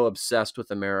am so obsessed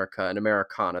with America and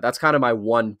Americana, that's kind of my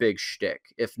one big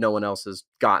shtick, if no one else has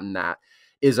gotten that,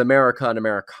 is America and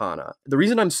Americana. The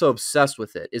reason I'm so obsessed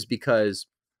with it is because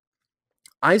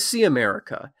I see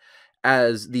America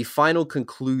as the final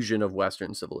conclusion of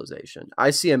Western civilization. I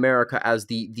see America as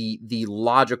the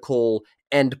logical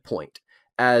endpoint,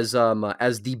 as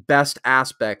the best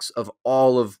aspects of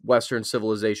all of Western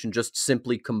civilization just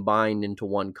simply combined into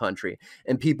one country.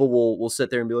 And people will sit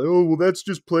there and be like, oh, well, that's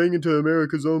just playing into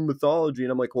America's own mythology.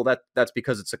 And I'm like, well, that's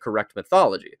because it's a correct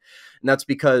mythology, and that's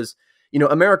because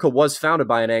America was founded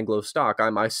by an Anglo stock. I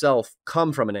myself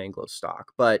come from an Anglo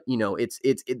stock, but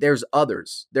there's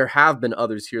others. There have been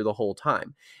others here the whole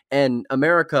time. And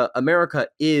America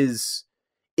is,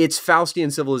 it's Faustian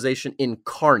civilization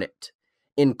incarnate.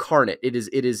 It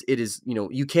is,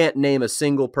 you can't name a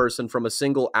single person from a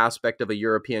single aspect of a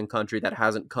European country that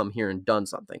hasn't come here and done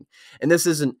something. And this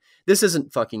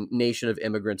isn't fucking nation of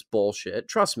immigrants bullshit.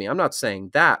 Trust me, I'm not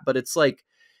saying that, but it's like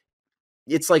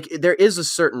there is a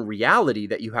certain reality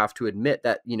that you have to admit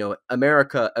that,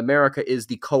 America is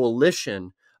the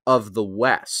coalition of the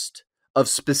West, of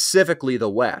specifically the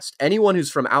West. Anyone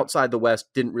who's from outside the West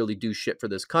didn't really do shit for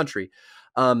this country.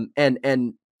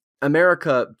 And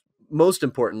America, most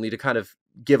importantly, to kind of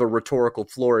give a rhetorical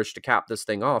flourish to cap this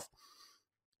thing off,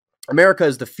 America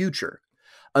is the future.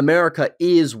 America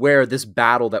is where this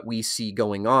battle that we see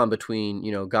going on between,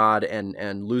 God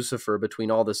and Lucifer, between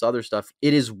all this other stuff,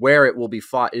 it is where it will be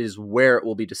fought. It is where it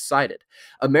will be decided.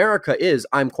 America is,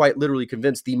 I'm quite literally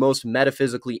convinced, the most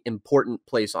metaphysically important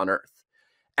place on earth,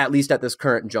 at least at this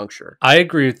current juncture. I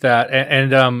agree with that.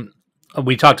 And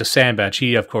we talked to Sandbatch.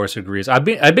 He, of course, agrees. I've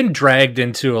been dragged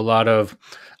into a lot of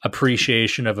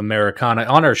appreciation of Americana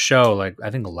on our show. Like,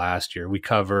 I think last year we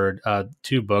covered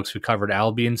 2 books. We covered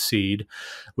Albion Seed,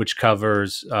 which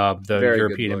covers the Very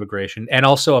European immigration, and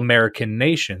also American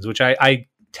Nations, which I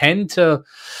tend to.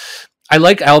 I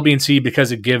like Albion Seed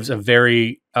because it gives a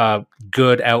very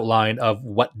good outline of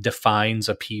what defines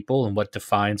a people and what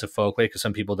defines a folkways, because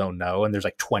some people don't know, and there's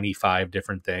like 25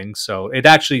 different things. So it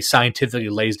actually scientifically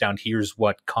lays down, here's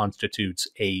what constitutes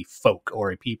a folk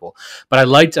or a people. But I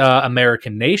liked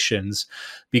American Nations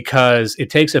because it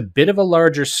takes a bit of a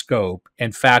larger scope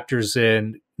and factors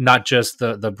in not just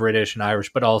the British and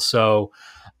Irish, but also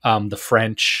the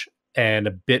French, and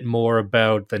a bit more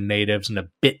about the natives, and a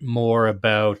bit more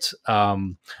about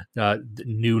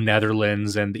New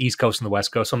Netherlands and the East Coast and the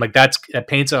West Coast. So I'm like, that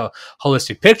paints a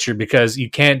holistic picture, because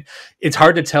it's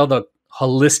hard to tell the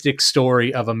holistic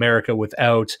story of America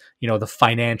without, the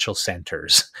financial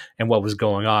centers and what was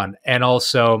going on. And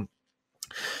also,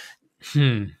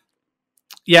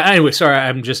 yeah, anyway, sorry,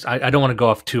 I don't want to go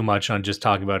off too much on just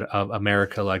talking about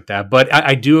America like that, but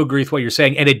I do agree with what you're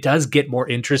saying, and it does get more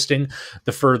interesting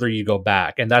the further you go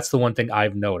back. And that's the one thing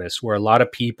I've noticed, where a lot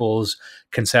of people's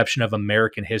conception of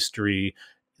American history,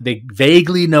 they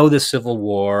vaguely know the Civil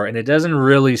War, and it doesn't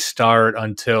really start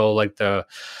until like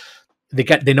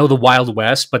they know the Wild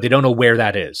West, but they don't know where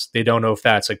that is. They don't know if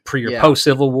that's like pre or post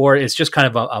Civil War. It's just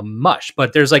kind of a mush.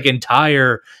 But there's like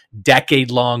entire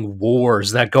decade-long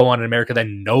wars that go on in America that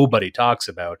nobody talks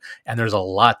about, and there's a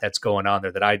lot that's going on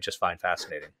there that I just find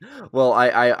fascinating. Well,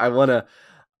 I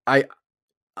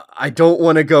don't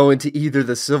want to go into either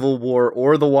the Civil War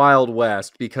or the Wild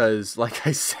West, because, like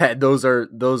I said, those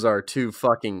are 2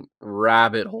 fucking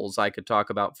rabbit holes I could talk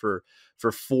about for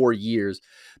 4 years.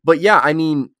 But yeah, I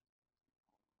mean,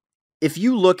 if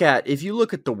you look at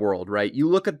the world, right? You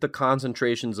look at the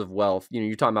concentrations of wealth.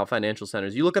 You're talking about financial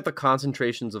centers. You look at the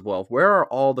concentrations of wealth. Where are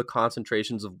all the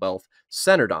concentrations of wealth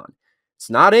centered on? It's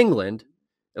not England.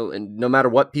 And no matter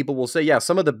what people will say, yeah,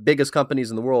 some of the biggest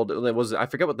companies in the world, I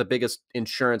forget what the biggest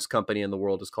insurance company in the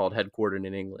world is called, headquartered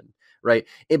in England, right?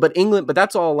 But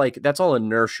that's all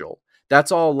inertial.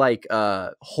 That's all like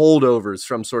holdovers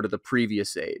from sort of the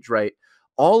previous age, right?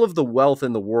 All of the wealth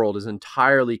in the world is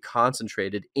entirely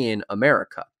concentrated in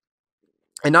America.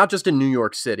 And not just in New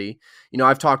York City. You know,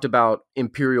 I've talked about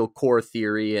imperial core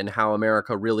theory and how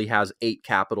America really has 8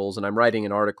 capitals, and I'm writing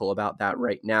an article about that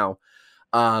right now.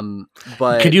 Could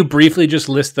But you briefly just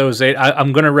list those 8?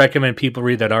 I'm going to recommend people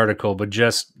read that article, but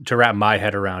just to wrap my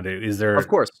head around it, is of there?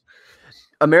 course,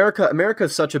 America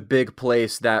is such a big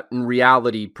place that in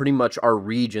reality, pretty much our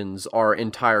regions are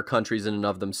entire countries in and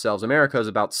of themselves. America is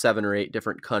about 7 or 8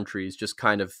 different countries, just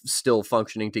kind of still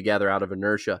functioning together out of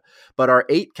inertia. But our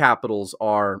 8 capitals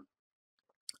are,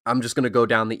 I'm just going to go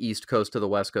down the East Coast to the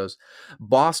West Coast.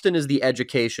 Boston is the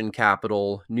education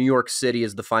capital. New York City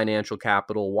is the financial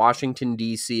capital. Washington,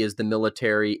 D.C. is the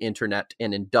military, internet,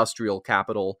 and industrial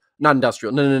capital. Not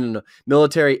industrial. No.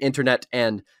 Military, internet,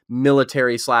 and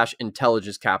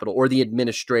military/intelligence capital, or the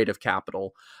administrative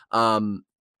capital.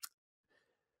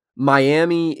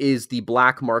 Miami is the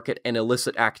black market and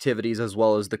illicit activities, as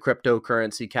well as the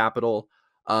cryptocurrency capital.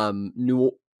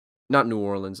 Not New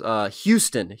Orleans.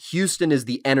 Houston. Houston is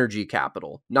the energy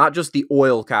capital, not just the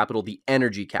oil capital, the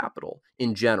energy capital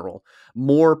in general.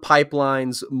 More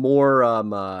pipelines,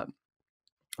 more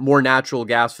natural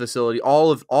gas facility.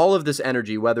 All of this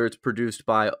energy, whether it's produced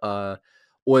by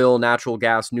oil, natural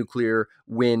gas, nuclear,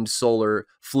 wind, solar,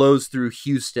 flows through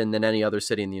Houston than any other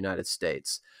city in the United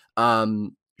States.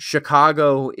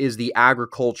 Chicago is the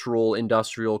agricultural,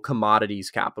 industrial, commodities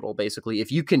capital. Basically,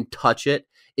 if you can touch it,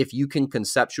 if you can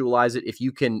conceptualize it, if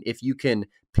you can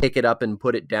pick it up and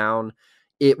put it down,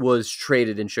 it was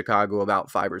traded in Chicago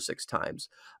about 5 or 6 times,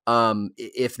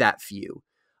 if that few.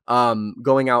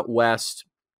 Going out west,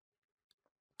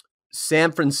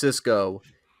 San Francisco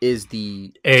is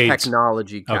the 8.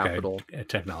 technology Okay, capital.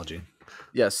 technology.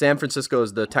 Yeah, San Francisco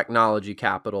is the technology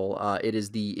capital. It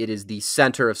is the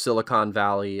center of Silicon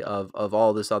Valley of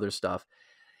all this other stuff,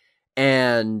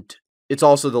 and it's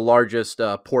also the largest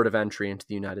port of entry into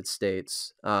the United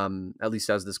States, at least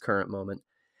as this current moment.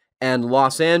 And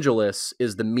Los Angeles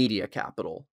is the media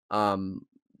capital.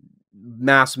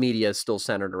 Mass media is still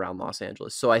centered around Los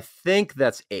Angeles, so I think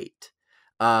that's 8.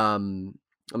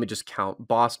 Let me just count: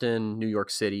 Boston, New York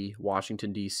City,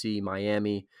 Washington, D.C.,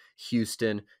 Miami,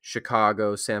 Houston,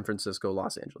 Chicago, San Francisco,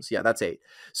 Los Angeles. Yeah, that's 8.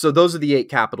 So those are the 8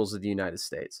 capitals of the United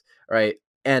States, right?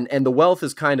 And the wealth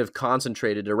is kind of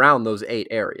concentrated around those 8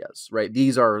 areas, right?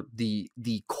 These are the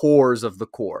cores of the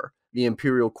core, the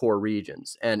imperial core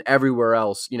regions, and everywhere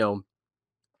else,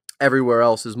 everywhere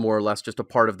else is more or less just a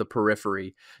part of the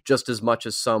periphery, just as much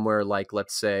as somewhere like,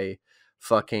 let's say,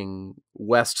 fucking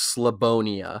West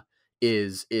Slavonia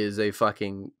is a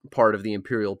fucking part of the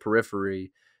imperial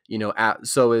periphery.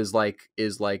 So is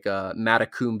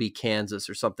Matacumbi, Kansas,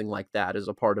 or something like that, is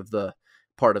a part of the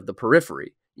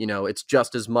periphery. It's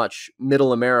just as much,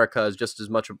 Middle America is just as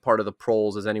much a part of the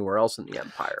proles as anywhere else in the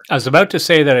empire. I was about to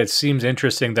say that it seems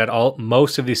interesting that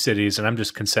most of these cities, and I'm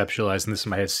just conceptualizing this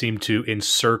in my head, seem to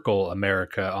encircle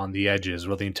America on the edges,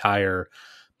 where the entire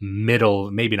middle,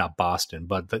 maybe not Boston,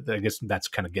 but I guess that's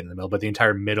kind of getting in the middle, but the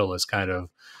entire middle is kind of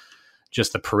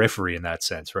just the periphery in that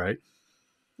sense, right?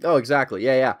 Oh, exactly.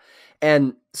 Yeah.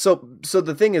 And so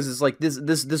the thing is like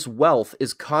this wealth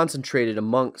is concentrated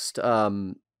amongst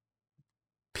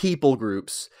people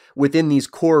groups within these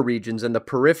core regions, and the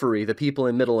periphery, the people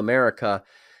in Middle America,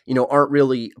 aren't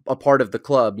really a part of the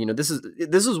club. This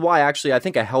is why actually I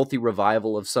think a healthy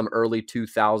revival of some early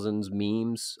 2000s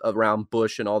memes around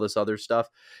Bush and all this other stuff,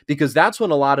 because that's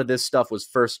when a lot of this stuff was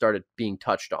first started being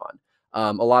touched on.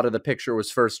 A lot of the picture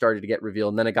was first started to get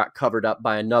revealed, and then it got covered up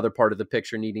by another part of the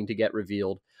picture needing to get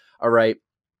revealed. All right.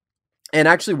 And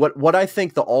actually, what I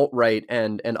think the alt-right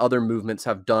and other movements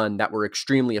have done that were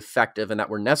extremely effective and that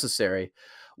were necessary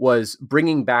was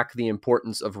bringing back the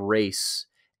importance of race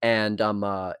and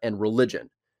religion,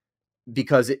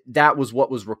 because that was what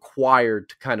was required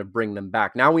to kind of bring them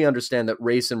back. Now we understand that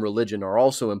race and religion are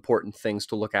also important things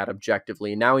to look at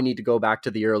objectively. And now we need to go back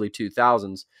to the early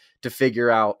 2000s to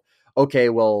figure out, okay,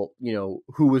 well,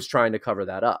 who was trying to cover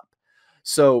that up?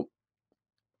 So,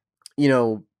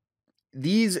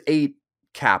 these 8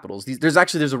 capitals,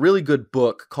 there's a really good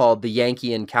book called The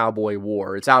Yankee and Cowboy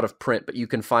War. It's out of print, but you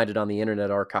can find it on the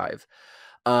Internet Archive.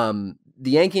 The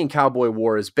Yankee and Cowboy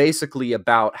War is basically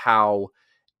about how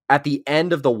at the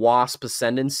end of the WASP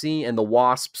ascendancy, and the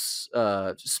WASPs,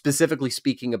 specifically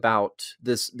speaking about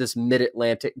this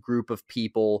mid-Atlantic group of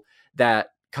people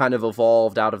that kind of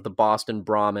evolved out of the Boston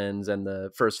Brahmins and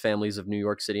the first families of New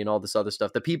York City and all this other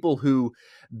stuff, the people who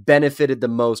benefited the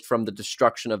most from the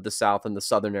destruction of the South and the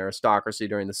Southern aristocracy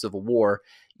during the Civil War,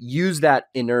 use that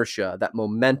inertia, that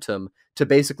momentum, to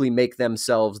basically make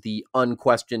themselves the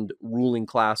unquestioned ruling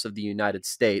class of the United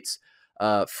States,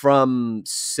 from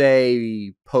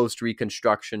say post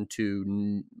Reconstruction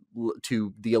to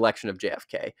the election of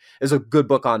JFK. There's a good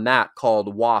book on that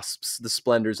called "Wasps: The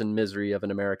Splendors and Misery of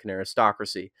an American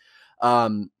Aristocracy."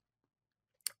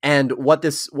 And what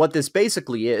this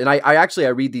basically is, and I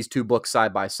read these two books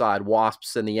side by side,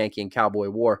 Wasps and the Yankee and Cowboy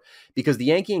War, because the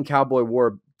Yankee and Cowboy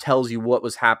War tells you what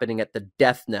was happening at the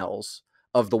death knells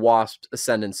of the Wasps'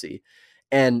 ascendancy.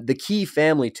 And the key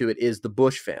family to it is the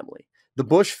Bush family. The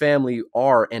Bush family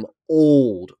are an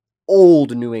old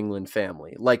New England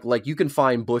family. Like you can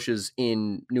find Bushes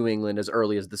in New England as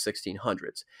early as the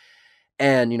 1600s.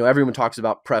 And, everyone talks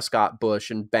about Prescott Bush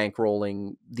and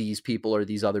bankrolling these people or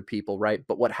these other people, right?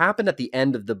 But what happened at the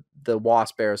end of the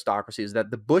WASP aristocracy is that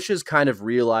the Bushes kind of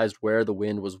realized where the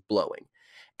wind was blowing.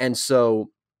 And so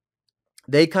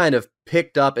they kind of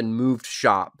picked up and moved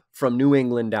shop from New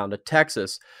England down to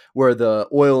Texas, where the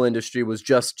oil industry was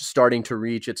just starting to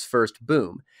reach its first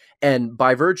boom. And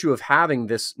by virtue of having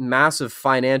this massive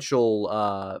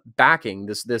financial backing,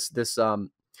 this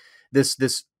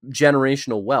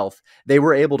generational wealth, they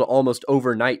were able to almost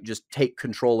overnight just take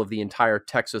control of the entire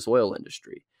Texas oil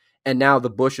industry. And now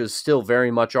the Bushes still very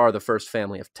much are the first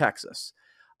family of Texas.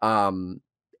 And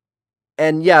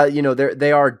yeah,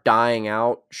 they are dying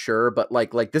out, sure, but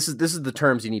like this is the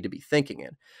terms you need to be thinking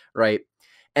in, right?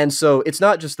 And so it's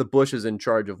not just the Bushes in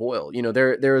charge of oil.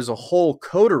 There is a whole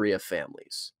coterie of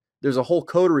families. There's a whole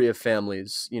coterie of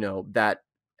families, that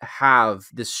have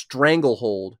this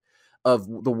stranglehold of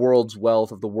the world's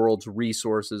wealth, of the world's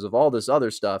resources, of all this other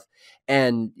stuff.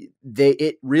 And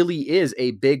it really is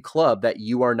a big club that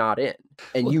you are not in.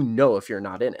 And if you're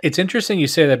not in it. It's interesting you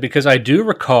say that, because I do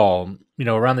recall,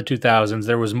 around the 2000s,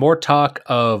 there was more talk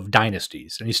of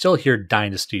dynasties, and you still hear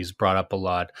dynasties brought up a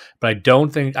lot. But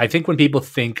I think when people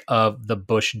think of the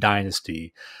Bush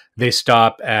dynasty, they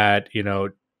stop at,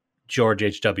 George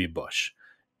H.W. Bush.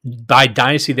 By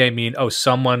dynasty, they mean,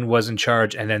 someone was in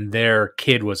charge and then their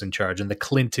kid was in charge, and the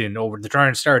Clinton they're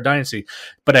trying to start a dynasty.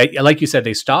 But like you said,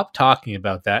 they stopped talking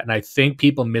about that. And I think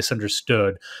people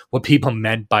misunderstood what people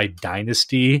meant by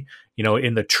dynasty,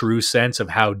 in the true sense of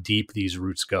how deep these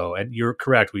roots go. And you're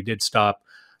correct. We did stop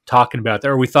talking about that,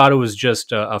 or we thought it was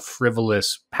just a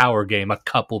frivolous power game a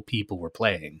couple people were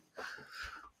playing.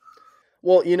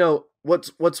 Well,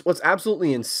 what's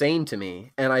absolutely insane to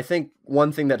me, and I think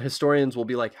one thing that historians will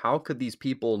be like, how could these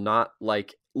people not,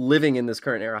 like, living in this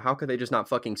current era, how could they just not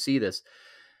fucking see this?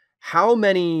 How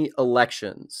many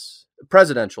elections,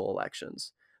 presidential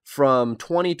elections, from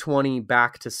 2020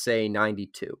 back to, say,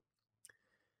 92?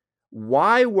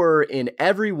 Why were in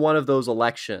every one of those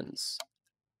elections,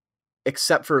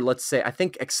 except for, let's say,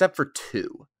 except for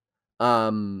two,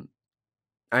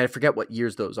 I forget what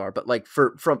years those are, but like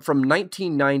from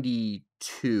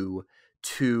 1992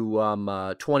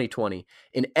 to 2020,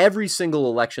 in every single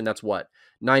election, that's what,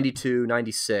 92,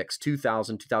 96,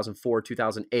 2000, 2004,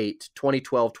 2008,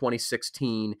 2012,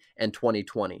 2016, and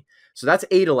 2020. So that's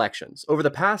 8 elections. Over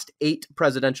the past 8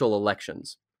 presidential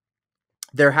elections,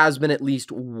 there has been at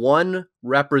least one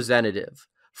representative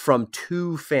from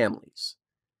 2 families.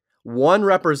 One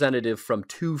representative from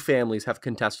 2 families have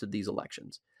contested these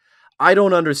elections. I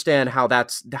don't understand how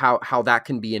that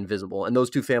can be invisible. And those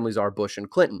 2 families are Bush and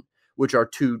Clinton, which are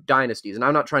 2 dynasties. And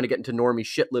I'm not trying to get into normie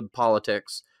shitlib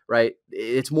politics, right?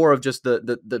 It's more of just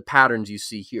the patterns you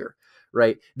see here,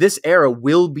 right? This era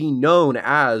will be known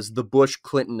as the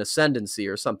Bush-Clinton ascendancy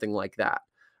or something like that,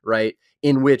 right?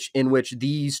 In which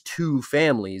these 2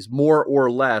 families more or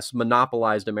less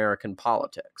monopolized American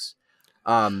politics.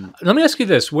 Let me ask you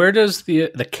this: where does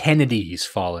the Kennedys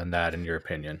fall in that, in your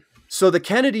opinion? So the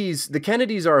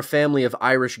Kennedys are a family of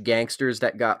Irish gangsters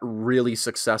that got really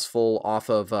successful off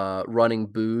of running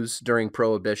booze during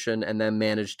Prohibition, and then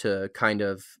managed to kind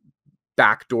of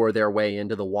backdoor their way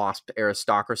into the WASP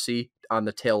aristocracy on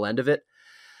the tail end of it.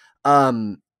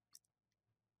 And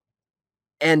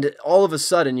all of a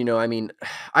sudden, I mean,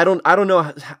 I don't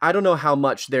know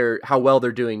how well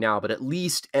they're doing now, but at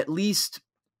least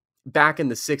back in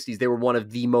the 60s, they were one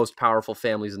of the most powerful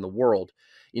families in the world.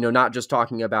 Not just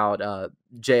talking about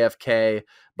JFK,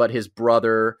 but his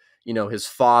brother, his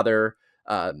father.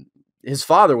 His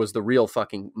father was the real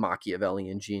fucking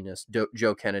Machiavellian genius,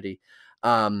 Joe Kennedy.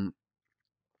 And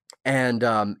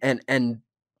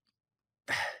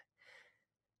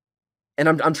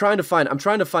I'm trying to find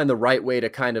the right way to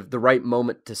kind of the right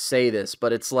moment to say this,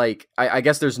 but it's like, I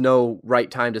guess there's no right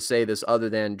time to say this other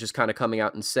than just kind of coming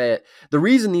out and say it. The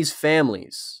reason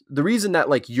that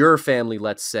like your family,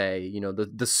 let's say,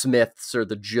 the Smiths or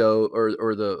the Joe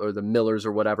or the Millers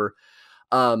or whatever,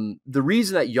 The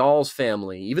reason that y'all's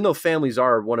family, even though families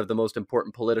are one of the most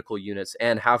important political units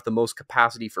and have the most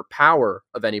capacity for power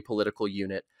of any political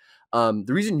unit, the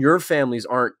reason your families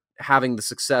aren't having the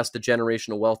success, the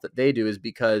generational wealth that they do, is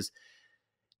because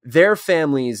their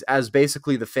families, as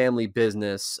basically the family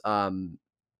business,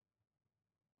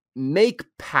 make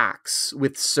pacts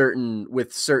with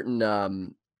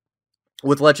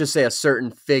let's just say a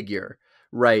certain figure,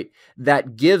 right,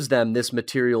 that gives them this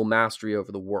material mastery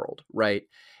over the world, right?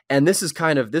 And this is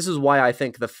why I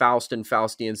think the Faust and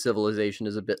Faustian civilization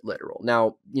is a bit literal.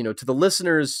 Now, to the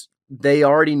listeners, they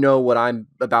already know what I'm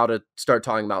about to start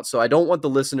talking about, so I don't want the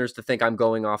listeners to think I'm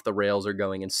going off the rails or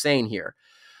going insane here.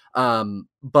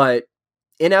 But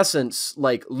in essence,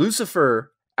 like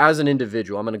Lucifer as an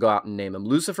individual, I'm going to go out and name him.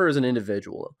 Lucifer as an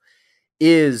individual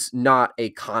is not a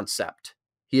concept.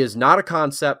 He is not a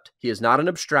concept. He is not an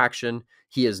abstraction.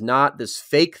 He is not this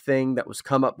fake thing that was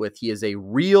come up with. He is a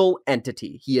real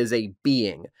entity. He is a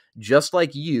being, just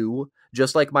like you,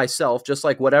 just like myself, just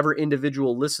like whatever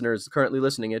individual listeners currently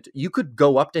listening it. You could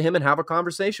go up to him and have a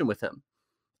conversation with him.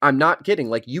 I'm not kidding.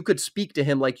 Like, you could speak to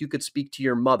him like you could speak to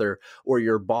your mother or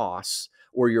your boss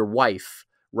or your wife,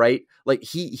 right? Like,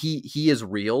 he is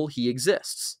real. He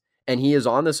exists. And he is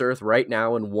on this earth right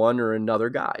now in one or another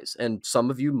guise. And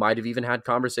some of you might have even had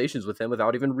conversations with him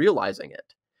without even realizing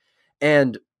it.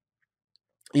 And,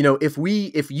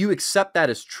 if you accept that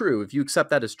as true,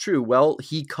 well,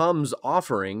 he comes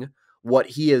offering what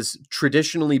he has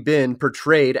traditionally been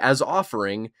portrayed as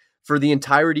offering for the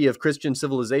entirety of Christian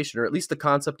civilization, or at least the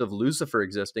concept of Lucifer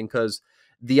existing, because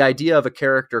the idea of a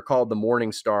character called the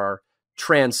Morning Star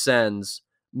transcends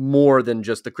more than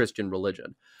just the Christian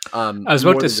religion. I was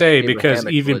about to say, because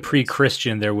even religions.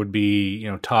 pre-Christian, there would be,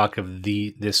 talk of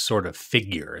this sort of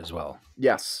figure as well.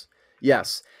 Yes.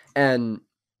 And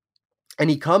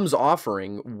he comes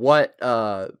offering what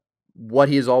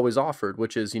he has always offered,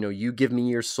 which is, you give me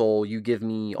your soul, you give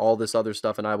me all this other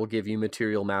stuff, and I will give you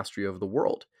material mastery over the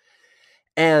world.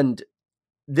 And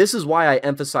this is why I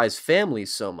emphasize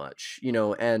families so much,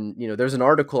 there's an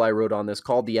article I wrote on this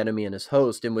called The Enemy and His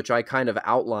Host, in which I kind of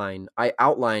outline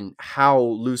how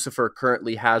Lucifer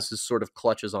currently has his sort of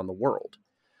clutches on the world.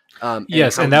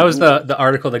 Yes, and that was the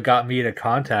article that got me to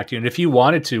contact you. And if you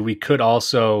wanted to, we could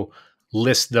also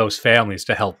list those families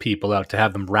to help people out, to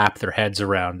have them wrap their heads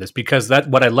around this. Because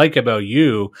what I like about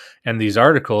you and these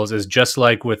articles is, just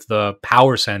like with the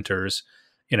power centers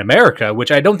in America,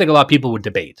 which I don't think a lot of people would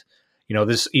debate. You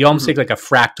almost take like a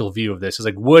fractal view of this. It's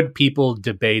like, would people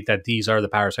debate that these are the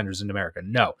power centers in America?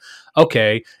 No.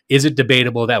 Okay. Is it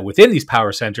debatable that within these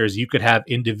power centers, you could have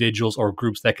individuals or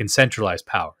groups that can centralize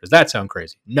power? Does that sound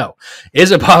crazy? No.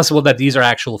 Is it possible that these are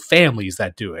actual families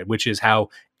that do it, which is how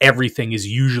everything is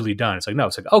usually done? It's like, no,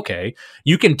 it's like, okay,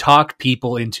 you can talk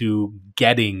people into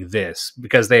getting this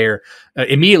because they're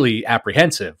immediately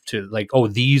apprehensive to, like, oh,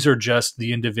 these are just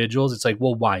the individuals. It's like,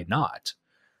 well, why not?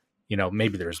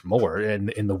 Maybe there's more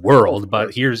in the world,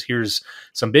 but here's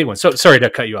some big ones. So sorry to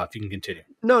cut you off. You can continue.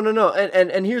 No.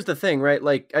 And here's the thing, right?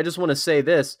 Like, I just want to say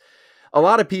this. A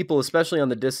lot of people, especially on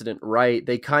the dissident right,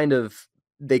 they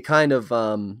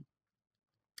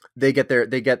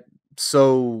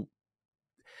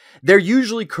they're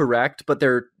usually correct, but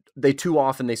they too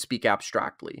often speak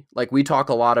abstractly. Like, we talk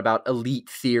a lot about elite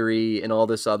theory and all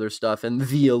this other stuff, and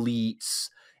the elites,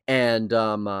 and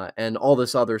all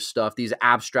this other stuff, these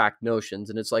abstract notions.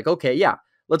 And it's like, okay, yeah,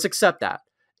 let's accept that.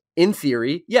 In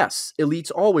theory, yes,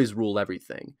 elites always rule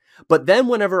everything. But then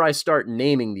whenever I start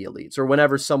naming the elites, or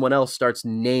whenever someone else starts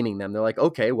naming them, they're like,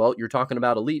 okay, well, you're talking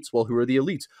about elites. Well, who are the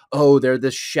elites? Oh, they're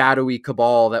this shadowy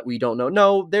cabal that we don't know.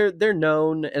 No, they're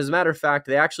known. As a matter of fact,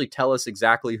 they actually tell us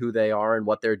exactly who they are and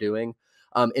what they're doing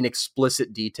in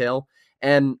explicit detail.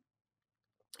 And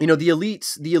the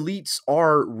elites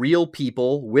are real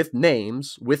people with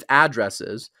names, with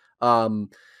addresses.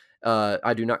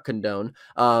 I do not condone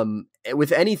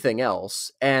with anything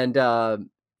else. And yeah,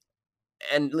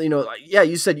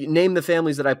 you said you name the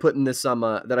families that I put in this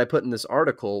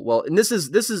article. Well, and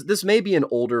this may be an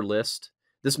older list.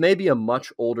 This may be a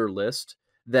much older list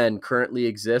than currently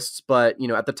exists, but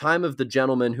at the time of the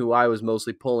gentleman who I was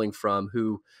mostly pulling from,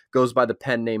 who goes by the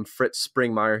pen name Fritz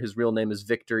Springmeier, his real name is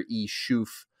Victor E.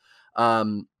 Schoof.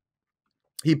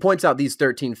 He points out these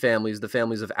 13 families, the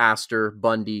families of Astor,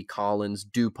 Bundy, Collins,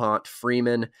 DuPont,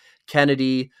 Freeman,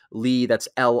 Kennedy, Lee, that's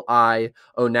L.I.,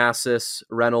 Onassis,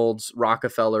 Reynolds,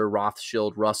 Rockefeller,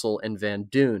 Rothschild, Russell, and Van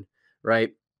Duyn,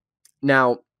 right?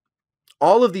 Now,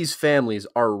 all of these families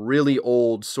are really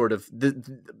old, sort of,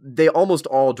 they almost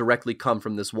all directly come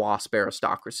from this WASP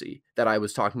aristocracy that I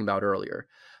was talking about earlier.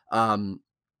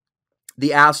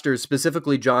 the Astors,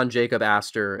 specifically John Jacob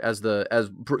Astor, as the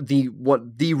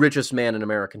richest man in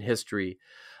American history,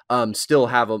 still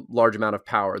have a large amount of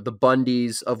power. The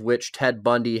Bundys, of which Ted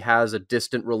Bundy has a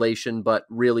distant relation, but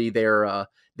really they're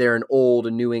an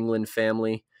old New England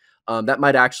family. That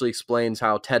might actually explains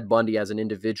how Ted Bundy as an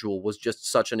individual was just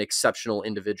such an exceptional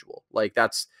individual. Like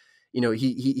that's,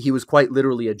 he was quite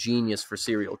literally a genius for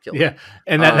serial killing. Yeah,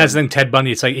 and that's the thing. Ted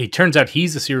Bundy. It's like it turns out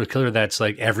he's a serial killer that's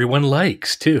like everyone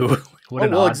likes too. What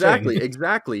an odd exactly, thing.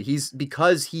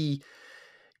 exactly.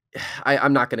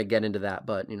 I'm not going to get into that,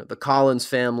 but the Collins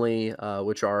family,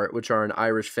 which are an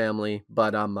Irish family,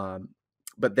 but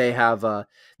they have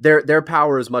their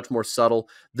power is much more subtle.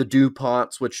 The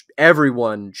DuPonts, which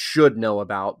everyone should know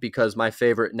about, because my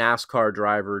favorite NASCAR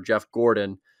driver, Jeff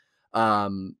Gordon,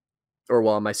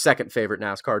 my second favorite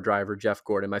NASCAR driver, Jeff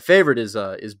Gordon. My favorite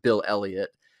is Bill Elliott,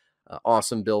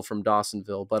 awesome Bill from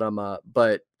Dawsonville.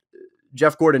 But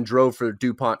Jeff Gordon drove for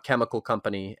DuPont Chemical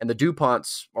Company, and the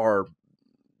DuPonts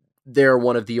they're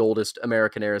one of the oldest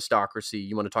American aristocracy.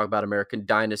 You want to talk about American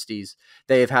dynasties.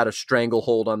 They have had a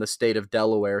stranglehold on the state of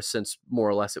Delaware since more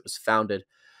or less it was founded.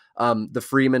 The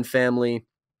Freeman family,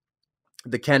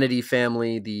 the Kennedy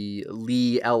family, the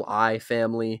Lee L.I.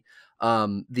 family,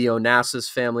 the Onassis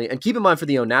family. And keep in mind, for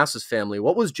the Onassis family,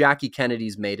 what was Jackie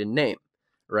Kennedy's maiden name,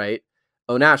 right?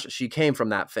 Onassis. She came from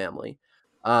that family.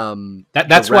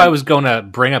 That's why I was going to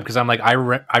bring up, because I'm like,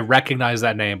 I recognize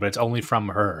that name, but it's only from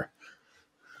her.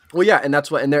 Well, yeah, and that's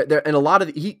what, and they're and a lot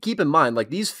of keep in mind, like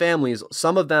these families,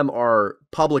 some of them are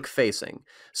public facing,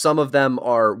 some of them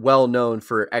are well known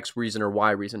for X reason or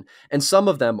Y reason, and some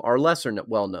of them are lesser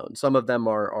well known. Some of them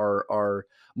are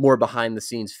more behind the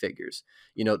scenes figures.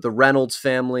 The Reynolds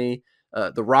family,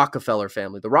 the Rockefeller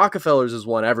family. The Rockefellers is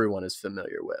one everyone is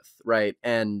familiar with, right?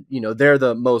 And they're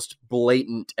the most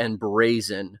blatant and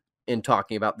brazen in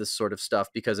talking about this sort of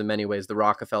stuff, because in many ways the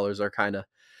Rockefellers are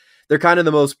they're kind of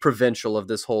the most provincial of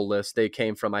this whole list. They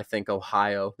came from, I think,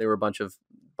 Ohio. They were a bunch of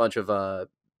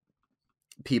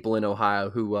people in Ohio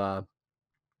who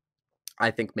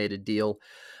I think made a deal.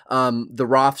 The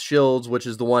Rothschilds, which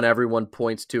is the one everyone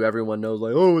points to, everyone knows,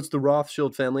 like, oh, it's the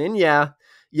Rothschild family. And yeah,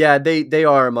 they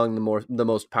are among the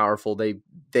most powerful.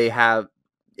 They have,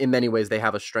 in many ways, they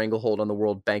have a stranglehold on the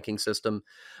world banking system.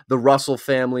 The Russell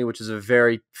family, which is a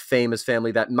very famous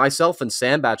family that myself and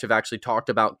Sandbatch have actually talked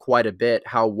about quite a bit,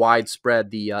 how widespread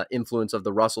the influence of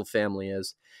the Russell family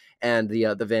is, and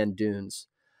the Van Dunes.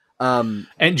 And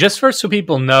just so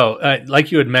people know,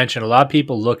 like you had mentioned, a lot of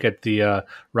people look at the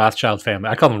Rothschild family.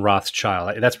 I call them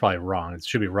Rothschild. That's probably wrong. It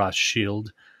should be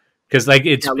Rothschild, because like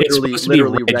it's supposed to be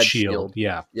Red Shield.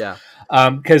 Yeah.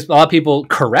 Because a lot of people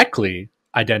correctly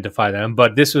identify them,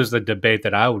 but this was the debate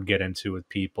that I would get into with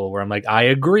people, where I'm like, I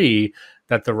agree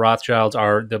that the Rothschilds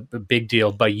are the big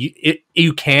deal, but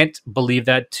you can't believe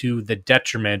that to the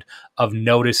detriment of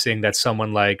noticing that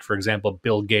someone like, for example,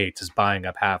 Bill Gates is buying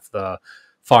up half the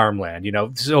farmland.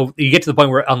 So you get to the point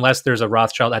where unless there's a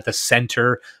Rothschild at the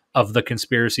center of the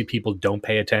conspiracy, people don't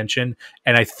pay attention,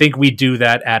 and I think we do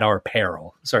that at our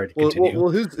peril. Sorry to continue.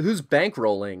 Well, who's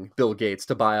bankrolling Bill Gates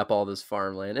to buy up all this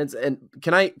farmland? And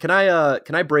can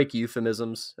I break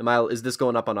euphemisms? Is this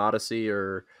going up on Odyssey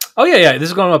or? Oh yeah, this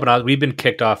is going up on Odyssey. We've been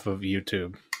kicked off of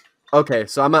YouTube. Okay,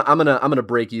 so I'm gonna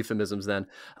break euphemisms then.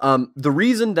 The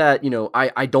reason that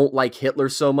I don't like Hitler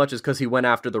so much is because he went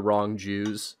after the wrong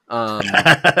Jews.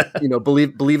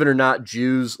 Believe it or not,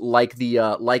 Jews like the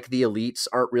elites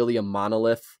aren't really a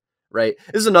monolith, right?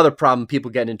 This is another problem people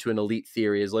get into an elite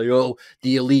theory, is like, oh,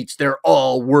 the elites, they're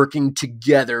all working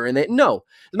together, and no.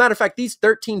 As a matter of fact, these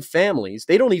 13 families,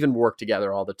 they don't even work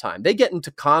together all the time. They get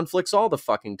into conflicts all the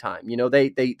fucking time.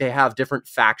 They have different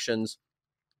factions.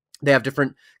 They have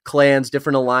different clans,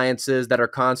 different alliances that are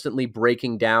constantly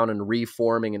breaking down and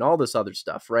reforming and all this other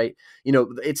stuff, right?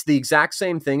 It's the exact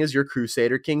same thing as your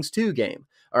Crusader Kings 2 game.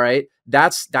 All right.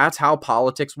 That's how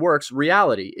politics works.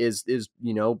 Reality is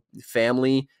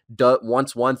family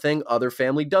wants one thing, other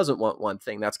family doesn't want one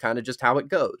thing. That's kind of just how it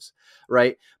goes.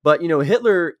 Right. But,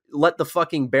 Hitler let the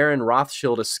fucking Baron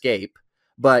Rothschild escape,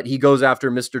 but he goes after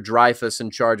Mr. Dreyfus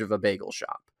in charge of a bagel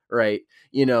shop. Right.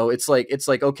 It's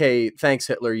like, okay, thanks,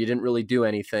 Hitler. You didn't really do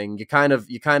anything. You kind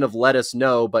of let us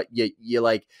know, but you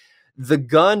like, the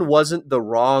gun wasn't the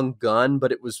wrong gun,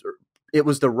 but it was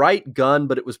the right gun,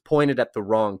 but it was pointed at the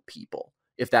wrong people,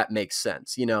 if that makes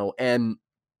sense, and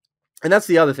that's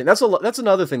the other thing. That's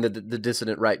another thing that the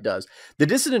dissident right does. The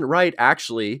dissident right,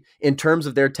 actually, in terms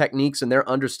of their techniques and their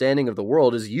understanding of the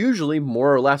world, is usually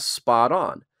more or less spot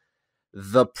on.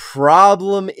 The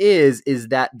problem is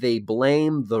that they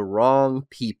blame the wrong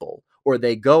people, or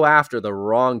they go after the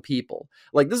wrong people.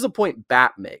 Like, this is a point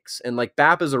BAP makes. And like,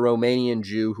 BAP is a Romanian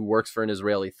Jew who works for an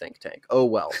Israeli think tank. Oh,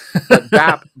 well.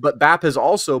 But BAP has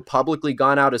also publicly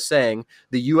gone out as saying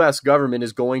the US government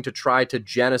is going to try to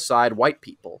genocide white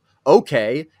people.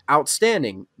 Okay,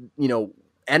 outstanding. You know,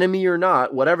 enemy or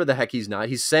not, whatever the heck he's not,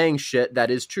 he's saying shit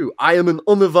that is true. I am an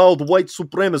unavowed white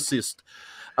supremacist.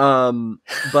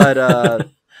 But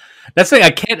that's the thing.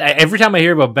 I can't. Every time I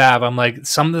hear about Bab, I'm like,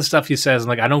 some of the stuff he says, I'm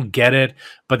like, I don't get it.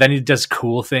 But then he does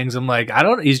cool things. I'm like, I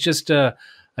don't. He's just an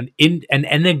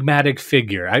enigmatic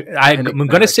figure. I'm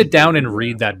going to sit down and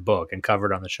read that book and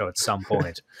cover it on the show at some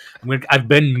point. I've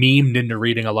been memed into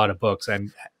reading a lot of books.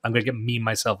 I'm going to get meme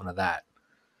myself into that.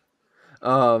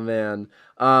 Oh man.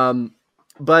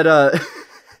 But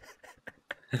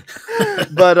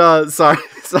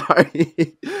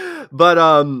sorry. But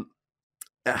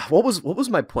what was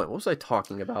my point? What was I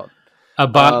talking about?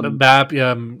 Bap,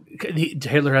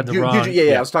 Hitler had the wrong.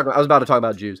 Yeah. I was about to talk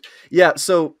about Jews. Yeah.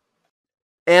 So,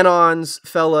 Anons,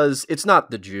 fellas, it's not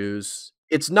the Jews.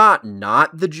 It's not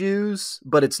the Jews,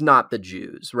 but it's not the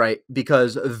Jews, right?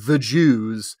 Because the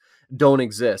Jews don't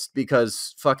exist.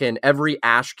 Because fucking every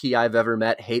Ashki I've ever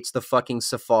met hates the fucking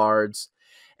Sephards,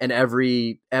 and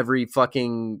every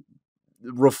fucking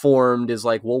Reformed is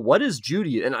like, well, what is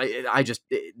Judaism? And I just,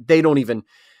 they don't even.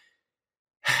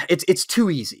 It's too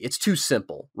easy. It's too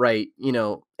simple, right? You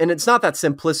know, and it's not that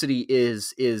simplicity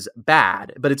is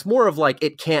bad, but it's more of like,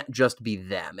 it can't just be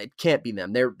them. It can't be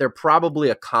them. They're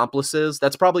probably accomplices.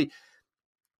 That's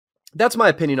my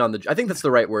opinion on I think that's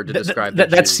the right word to describe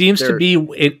that seems to be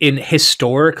in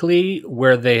historically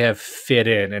where they have fit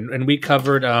in. And we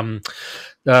covered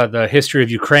the history of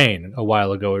Ukraine a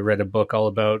while ago. We read a book all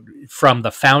about from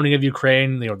the founding of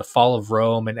Ukraine, you know, the fall of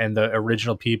Rome and the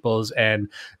original peoples. And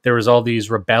there was all these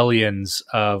rebellions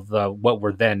of what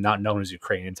were then not known as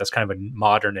Ukrainians. That's kind of a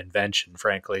modern invention,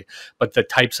 frankly. But the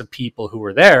types of people who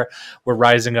were there were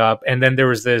rising up. And then there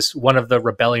was one of the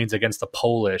rebellions against the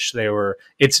Polish.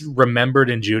 It's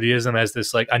remembered in Judaism as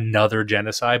this like another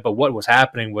genocide. But what was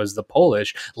happening was the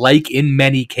Polish, like in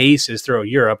many cases throughout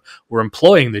Europe, were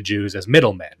employing the Jews as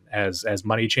middlemen, as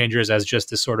money changers, as just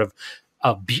this sort of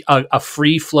a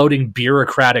free-floating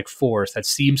bureaucratic force that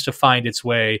seems to find its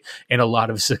way in a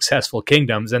lot of successful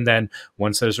kingdoms. And then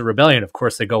once there's a rebellion, of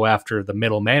course, they go after the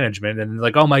middle management and they're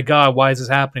like, oh my God, why is this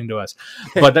happening to us?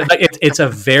 But it's a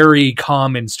very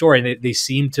common story. They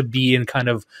seem to be in kind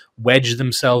of wedge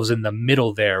themselves in the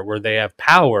middle there where they have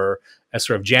power as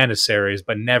sort of janissaries,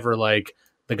 but never like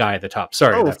the guy at the top.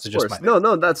 Sorry, that's just my thing.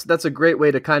 No, that's a great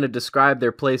way to kind of describe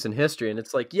their place in history. And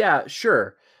it's like, yeah,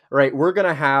 sure. Right.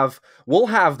 We'll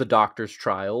have the doctor's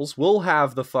trials. We'll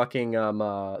have the fucking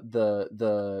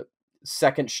the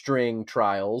second string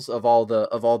trials of all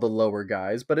the lower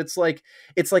guys, but it's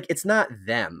not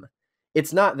them.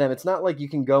 It's not them. It's not like you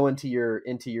can go into your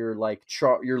like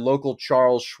your local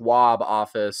Charles Schwab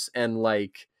office and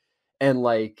blame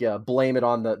it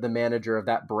on the manager of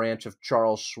that branch of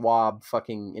Charles Schwab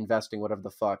fucking investing, whatever the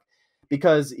fuck.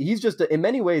 Because in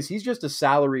many ways, he's just a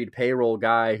salaried payroll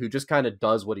guy who just kind of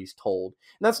does what he's told.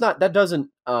 And that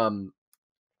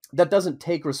doesn't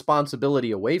take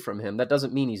responsibility away from him. That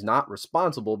doesn't mean he's not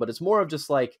responsible, but it's more of just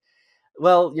like,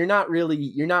 well, you're not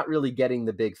really getting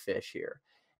the big fish here.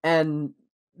 And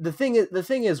the thing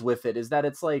is with it is that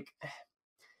it's like,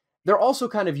 they're also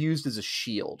kind of used as a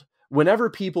shield. Whenever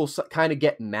people kind of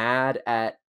get mad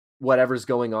at whatever's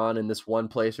going on in this one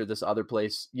place or this other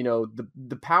place, you know,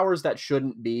 the powers that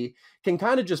shouldn't be can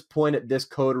kind of just point at this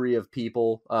coterie of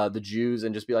people, the Jews,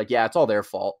 and just be like, yeah, it's all their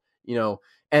fault, you know,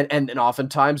 and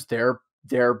oftentimes they're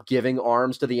giving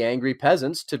arms to the angry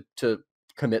peasants to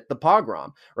commit the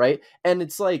pogrom, right? And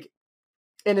it's like,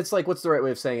 what's the right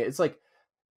way of saying it? It's like,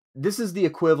 this is the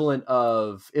equivalent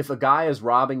of if a guy is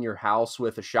robbing your house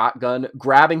with a shotgun,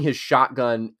 grabbing his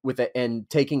shotgun and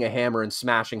taking a hammer and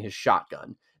smashing his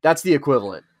shotgun. That's the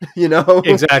equivalent, you know?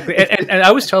 Exactly. And I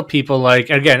always tell people, like,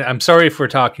 again, I'm sorry if we're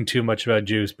talking too much about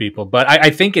Jews, people, but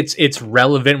I think it's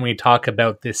relevant when we talk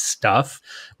about this stuff,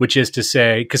 which is to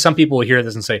say, because some people will hear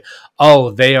this and say,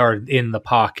 oh, they are in the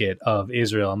pocket of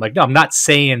Israel. I'm like, no, I'm not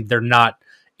saying they're not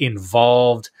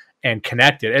involved and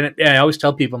connected. And I always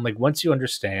tell people, I'm like, once you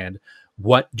understand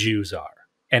what Jews are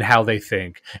and how they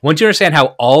think, once you understand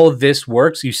how all of this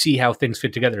works, you see how things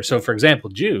fit together. So, for example,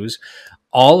 Jews,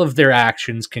 all of their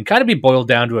actions can kind of be boiled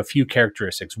down to a few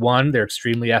characteristics. One, they're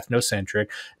extremely ethnocentric.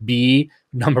 B,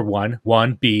 number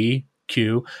one, B,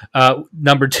 Q.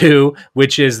 Number two,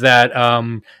 which is that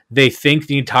they think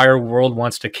the entire world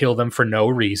wants to kill them for no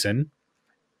reason.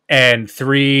 And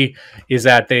 3 is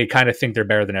that they kind of think they're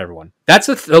better than everyone.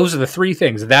 Those are the 3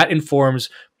 things that informs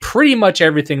pretty much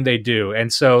everything they do.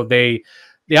 And so they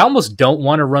almost don't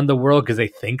want to run the world because they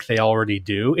think they already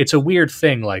do. It's a weird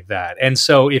thing like that. And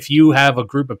so if you have a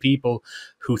group of people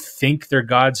who think they're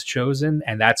God's chosen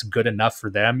and that's good enough for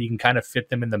them, you can kind of fit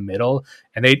them in the middle,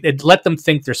 and it let them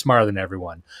think they're smarter than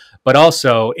everyone. But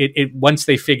also it once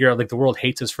they figure out like the world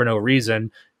hates us for no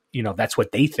reason, that's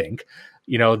what they think.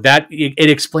 That it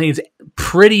explains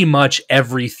pretty much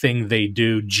everything they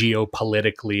do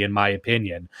geopolitically, in my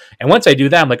opinion. And once I do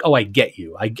that, I'm like, oh, I get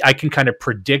you. I can kind of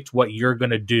predict what you're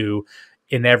going to do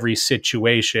in every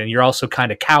situation. You're also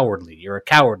kind of cowardly. You're a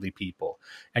cowardly people.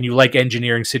 And you like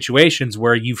engineering situations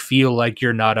where you feel like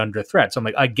you're not under threat. So I'm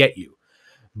like, I get you.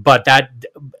 But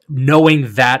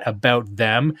knowing that about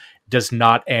them does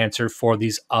not answer for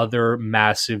these other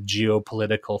massive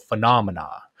geopolitical phenomena.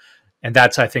 And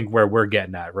that's, I think, where we're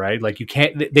getting at, right? Like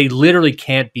they literally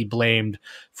can't be blamed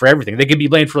for everything. They can be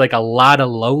blamed for like a lot of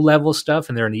low level stuff,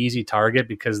 and they're an easy target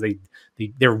because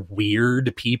they're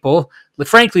weird people.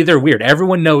 Frankly, they're weird.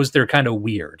 Everyone knows they're kind of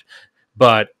weird.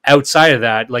 But outside of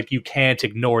that, like, you can't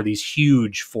ignore these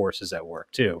huge forces at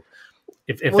work too.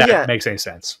 If that makes any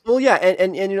sense. Well, yeah,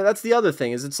 and that's the other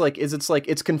thing is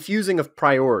it's confusing of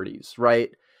priorities, right?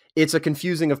 It's a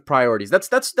confusing of priorities.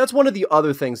 That's one of the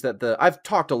other things that I've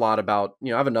talked a lot about. I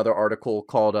have another article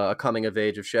called "A Coming of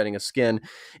Age of Shedding a Skin,"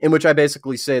 in which I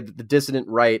basically say that the dissident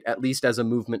right, at least as a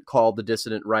movement called the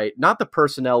dissident right, not the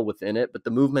personnel within it, but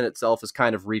the movement itself has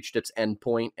kind of reached its end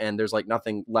point, and there's like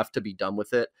nothing left to be done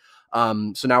with it.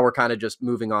 So now we're kind of just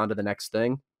moving on to the next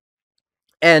thing.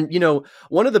 And,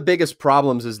 one of the biggest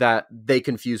problems is that they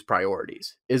confuse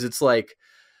priorities. It's like,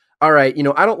 all right,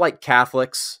 I don't like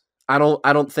Catholics. I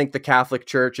don't think the Catholic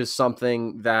Church is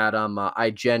something that I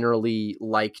generally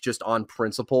like just on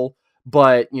principle.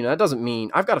 But, that doesn't mean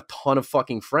I've got a ton of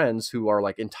fucking friends who are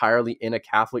like entirely in a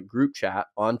Catholic group chat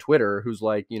on Twitter who's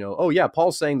like, oh yeah,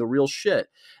 Paul's saying the real shit.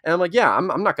 And I'm like, yeah,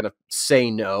 I'm not going to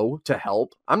say no to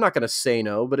help. I'm not going to say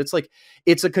no, but it's like,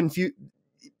 it's a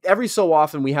every so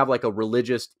often we have like a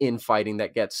religious infighting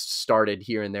that gets started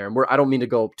here and there. And I don't mean to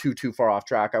go too far off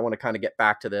track. I want to kind of get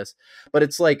back to this, but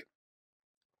it's like,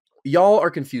 y'all are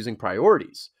confusing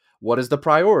priorities. What is the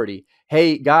priority?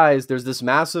 Hey guys, there's this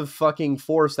massive fucking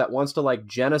force that wants to like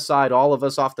genocide all of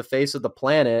us off the face of the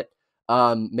planet.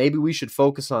 Maybe we should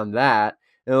focus on that.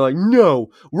 And they're like, no,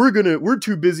 we're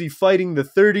too busy fighting the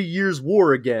 30 Years'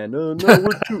 War again. No,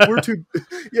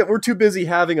 we're too busy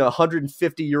having a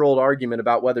 150-year-old argument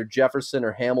about whether Jefferson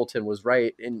or Hamilton was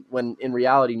right, when in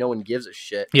reality, no one gives a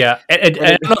shit. Yeah, and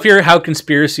I don't know if you're how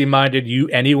conspiracy minded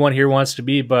anyone here wants to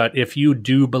be, but if you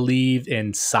do believe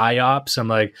in psyops, I'm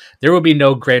like, there will be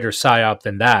no greater psyop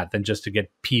than just to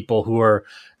get people who are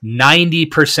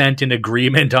 90% in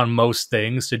agreement on most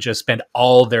things to just spend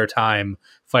all their time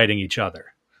fighting each other.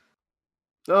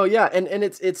 Oh yeah, and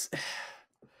it's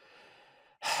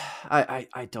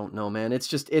I don't know, man. It's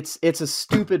just it's a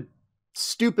stupid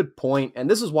point, and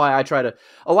this is why I try to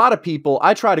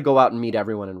go out and meet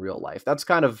everyone in real life. That's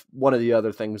kind of one of the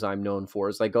other things I'm known for,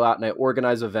 is I go out and I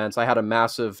organize events. I had a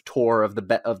massive tour of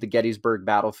the Gettysburg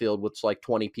battlefield, which like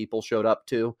 20 people showed up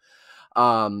to.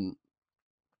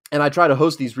 And I try to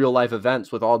host these real life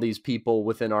events with all these people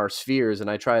within our spheres,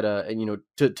 and I try to,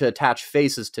 to attach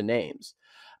faces to names.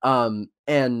 And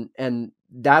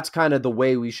that's kind of the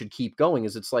way we should keep going,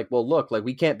 is it's like, well, look, like,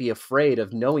 we can't be afraid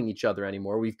of knowing each other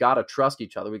anymore. We've got to trust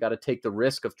each other. We got to take the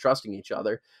risk of trusting each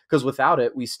other, because without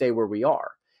it, we stay where we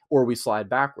are, or we slide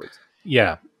backwards.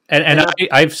 Yeah. And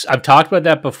I've talked about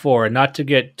that before, and not to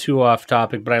get too off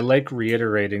topic, but I like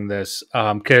reiterating this,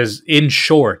 because in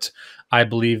short, I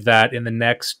believe that in the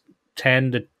next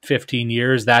 10 to 15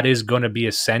 years, that is going to be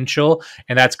essential.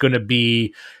 And that's going to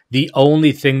be the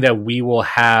only thing that we will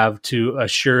have to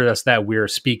assure us that we're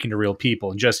speaking to real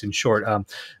people. And just in short,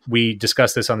 we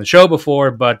discussed this on the show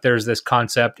before, but there's this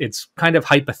concept. It's kind of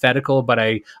hypothetical, but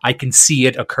I can see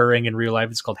it occurring in real life.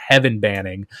 It's called heaven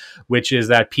banning, which is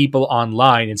that people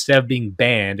online, instead of being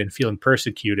banned and feeling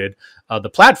persecuted, the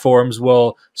platforms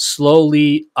will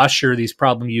slowly usher these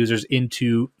problem users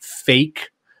into fake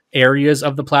areas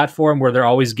of the platform where they're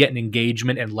always getting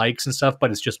engagement and likes and stuff,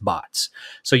 but it's just bots.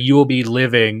 So you will be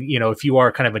living, if you are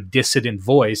kind of a dissident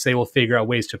voice, they will figure out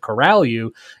ways to corral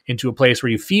you into a place where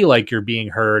you feel like you're being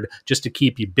heard, just to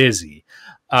keep you busy.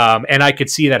 And I could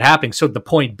see that happening. So the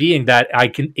point being that I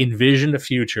can envision a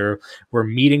future where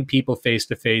meeting people face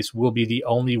to face will be the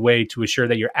only way to assure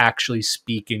that you're actually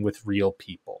speaking with real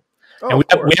people. And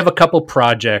we have a couple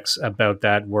projects about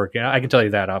that working. I can tell you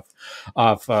that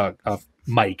off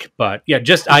Mike. But yeah,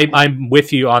 just I'm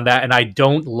with you on that, and I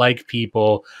don't like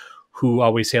people who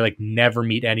always say like never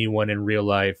meet anyone in real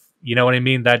life. You know what I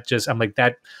mean? That just I'm like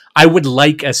that. I would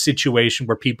like a situation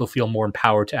where people feel more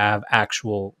empowered to have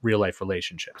actual real life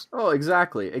relationships. Oh,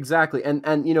 exactly, exactly.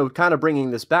 And you know, kind of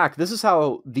bringing this back, this is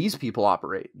how these people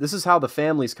operate. This is how the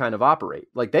families kind of operate.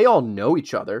 Like they all know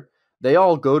each other. They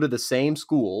all go to the same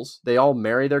schools. They all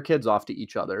marry their kids off to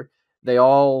each other. They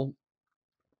all,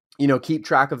 you know, keep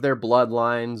track of their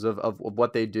bloodlines of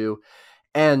what they do.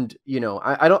 And, you know,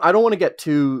 I don't want to get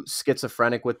too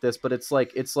schizophrenic with this, but it's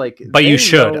like But you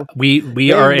should. We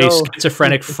they are a know.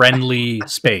 schizophrenic friendly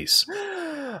space.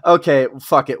 Okay,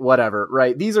 fuck it, whatever,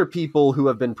 right? These are people who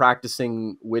have been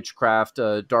practicing witchcraft,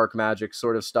 dark magic,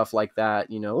 sort of stuff like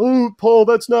that. You know, oh, Paul,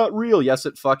 that's not real. Yes,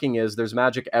 it fucking is. There's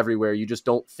magic everywhere. You just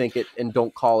don't think it and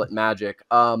don't call it magic.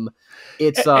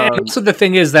 It's And also the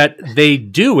thing is that they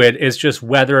do it is just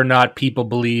whether or not people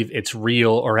believe it's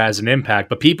real or has an impact.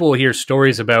 But people will hear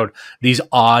stories about these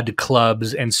odd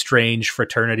clubs and strange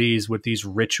fraternities with these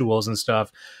rituals and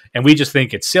stuff, and we just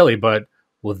think it's silly, but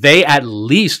well, they at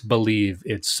least believe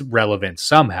it's relevant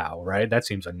somehow, right? That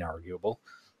seems unarguable.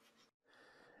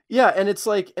 yeah, and it's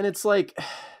like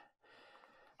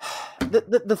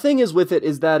the thing is with it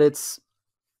is that it's.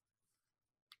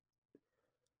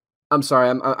 I'm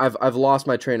sorry, I've lost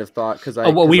my train of thought because Oh I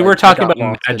well, because we I, were I talking got about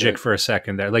lost in magic it. for a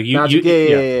second there. Like Magic, yeah, yeah,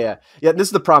 yeah. yeah, yeah. Yeah, this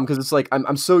is the problem because it's like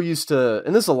I'm so used to,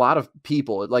 and this is a lot of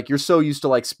people. Like you're so used to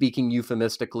like speaking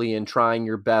euphemistically and trying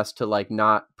your best to like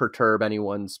not perturb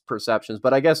anyone's perceptions.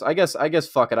 But I guess,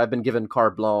 fuck it. I've been given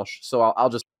carte blanche, so I'll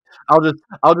just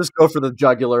go for the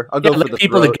jugular. I'll Yeah, go for let the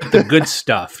people to throat. get the good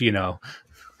stuff, you know.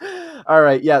 All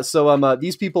right, yeah. So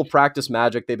these people practice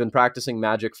magic. They've been practicing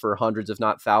magic for hundreds, if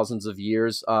not thousands, of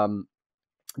years.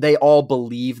 They all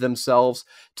believe themselves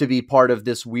to be part of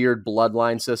this weird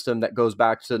bloodline system that goes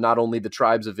back to not only the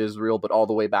tribes of Israel, but all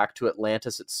the way back to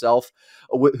Atlantis itself,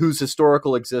 whose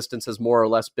historical existence has more or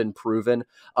less been proven.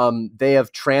 They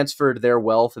have transferred their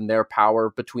wealth and their power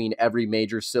between every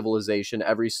major civilization,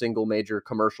 every single major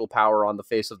commercial power on the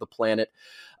face of the planet.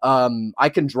 I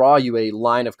can draw you a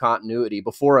line of continuity.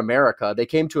 Before America, they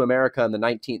came to America in the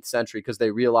 19th century because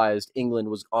they realized England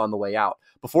was on the way out.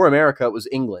 Before America, it was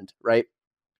England, right?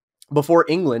 Before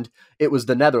England, it was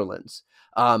the Netherlands.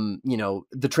 You know,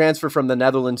 the transfer from the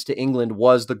Netherlands to England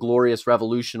was the Glorious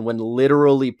Revolution when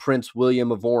literally Prince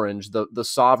William of Orange, the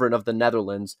sovereign of the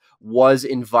Netherlands, was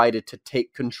invited to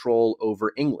take control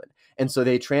over England. And so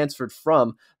they transferred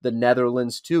from the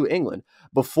Netherlands to England.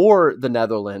 Before the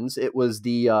Netherlands, it was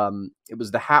the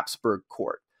Habsburg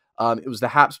court. It was the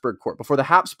Habsburg court. Before the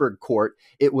Habsburg court,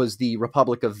 it was the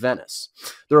Republic of Venice.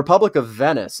 The Republic of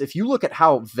Venice, if you look at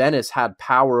how Venice had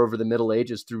power over the Middle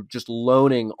Ages through just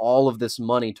loaning all of this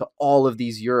money to all of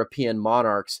these European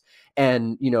monarchs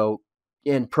and, you know,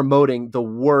 and promoting the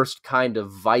worst kind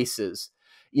of vices,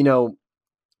 you know,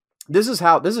 this is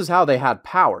how they had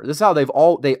power. This is how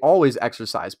they always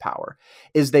exercise power.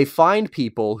 Is they find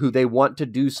people who they want to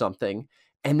do something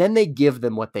and then they give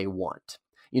them what they want.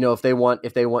 You know, if they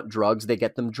want drugs, they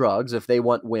get them drugs. If they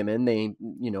want women, they,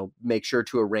 you know, make sure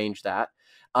to arrange that.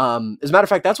 As a matter of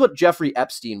fact, that's what Jeffrey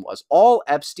Epstein was. All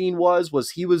Epstein was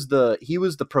he was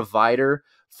the provider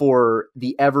for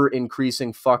the ever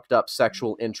increasing fucked up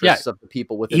sexual Yeah, interests of the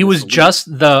people within he this was elite.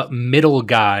 just the middle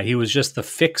guy. He was just the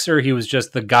fixer. He was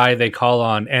just the guy they call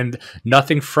on. And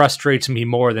nothing frustrates me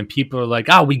more than people are like,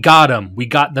 "Oh, we got him. We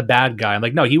got the bad guy." I'm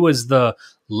like, no, he was the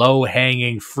low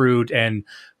hanging fruit and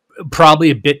probably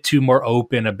a bit too more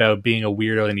open about being a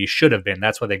weirdo than he should have been.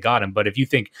 That's why they got him. But if you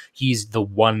think he's the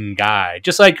one guy,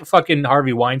 just like fucking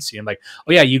Harvey Weinstein, like,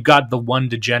 oh yeah, you got the one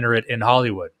degenerate in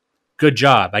Hollywood. Good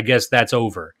job. I guess that's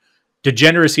over.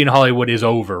 Degeneracy in Hollywood is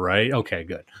over, right? Okay,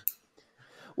 good.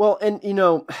 Well, and you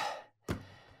know,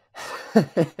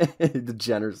 the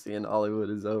degeneracy in Hollywood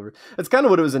is over. That's kind of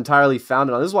what it was entirely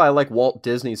founded on. This is why I like Walt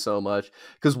Disney so much,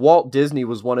 because Walt Disney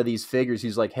was one of these figures.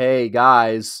 He's like, hey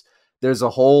guys, there's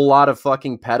a whole lot of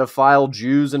fucking pedophile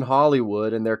Jews in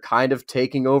Hollywood, and they're kind of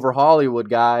taking over Hollywood,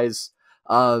 guys.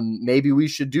 Maybe we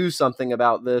should do something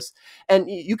about this. And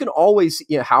you can always,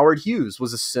 you know, Howard Hughes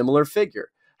was a similar figure.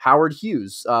 Howard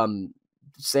Hughes,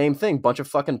 same thing, bunch of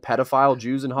fucking pedophile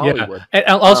Jews in Yeah. Hollywood. And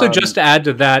also just Um, to add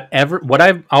to that, what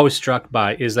I've always struck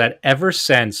by is that ever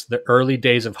since the early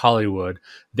days of Hollywood,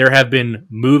 there have been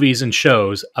movies and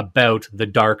shows about the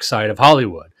dark side of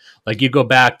Hollywood. Like you go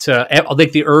back to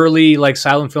like the early like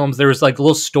silent films, there was like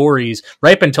little stories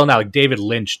right up until now, like David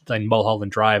Lynch and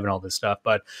Mulholland Drive and all this stuff.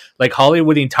 But like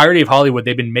Hollywood, the entirety of Hollywood,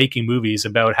 they've been making movies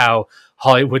about how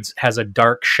Hollywood has a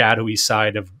dark, shadowy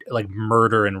side of like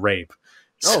murder and rape.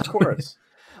 oh, So, of course.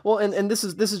 Well, and this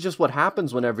is just what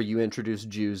happens whenever you introduce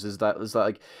Jews. Is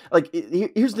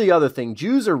here's the other thing: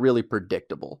 Jews are really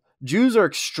predictable. Jews are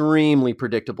extremely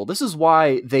predictable. This is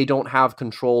why they don't have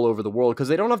control over the world, because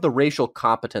they don't have the racial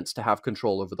competence to have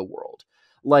control over the world.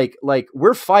 Like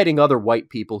we're fighting other white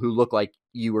people who look like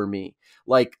you or me.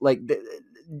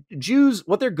 Jews,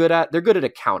 what they're good at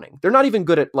accounting. They're not even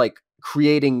good at like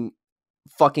creating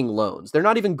fucking loans. They're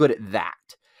not even good at that.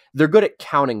 They're good at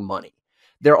counting money.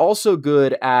 They're also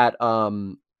good at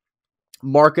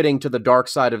marketing to the dark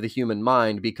side of the human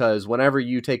mind, because whenever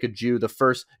you take a Jew,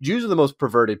 Jews are the most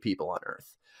perverted people on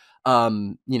earth.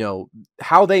 You know,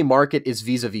 how they market is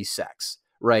vis-a-vis sex,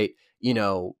 right? You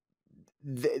know,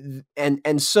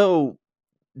 and so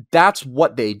that's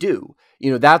what they do. You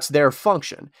know, that's their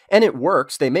function, and it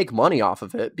works. They make money off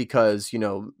of it because, you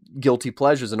know, guilty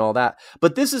pleasures and all that.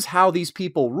 But this is how these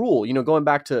people rule. You know, going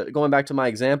back to my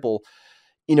example,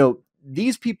 you know,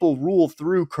 these people rule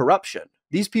through corruption.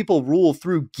 These people rule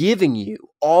through giving you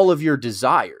all of your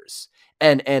desires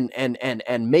and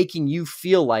making you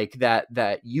feel like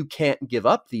that you can't give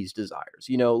up these desires.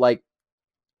 You know, like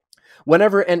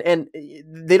whenever and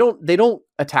they don't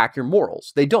attack your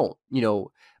morals. They don't, you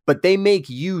know, but they make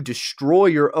you destroy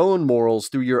your own morals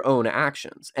through your own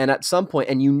actions. And at some point,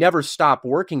 and you never stop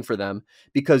working for them,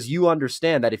 because you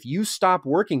understand that if you stop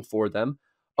working for them,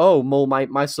 oh, well,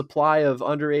 my supply of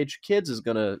underage kids is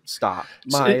gonna stop.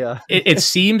 So it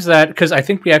seems that, because I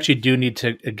think we actually do need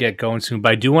to get going soon,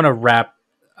 but I do want to wrap.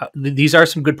 These are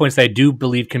some good points that I do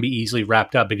believe can be easily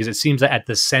wrapped up, because it seems that at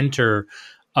the center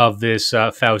of this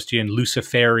Faustian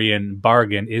Luciferian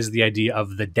bargain is the idea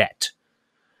of the debt.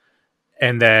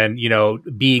 And then, you know,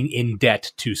 being in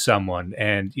debt to someone.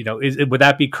 And, you know, would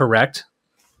that be correct?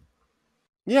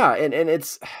 Yeah, and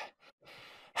it's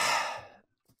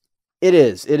it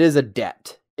is a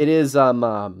debt. It is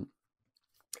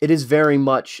very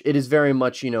much,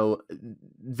 you know,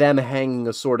 them hanging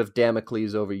a sort of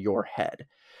Damocles over your head,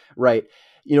 right?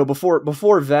 You know,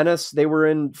 before Venice, they were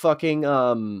in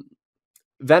fucking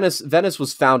Venice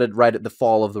was founded right at the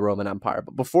fall of the Roman Empire,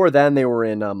 but before then they were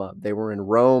in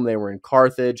Rome, they were in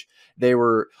Carthage, they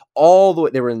were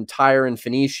in Tyre and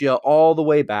Phoenicia, all the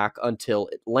way back until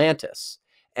Atlantis.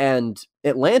 And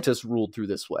Atlantis ruled through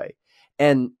this way.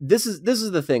 And this is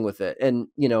the thing with it. And,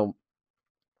 you know,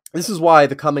 this is why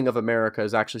the coming of America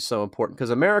is actually so important, because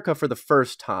America, for the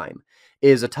first time,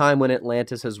 is a time when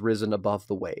Atlantis has risen above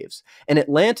the waves. And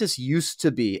Atlantis used to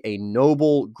be a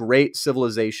noble, great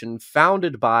civilization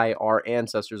founded by our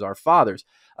ancestors, our fathers.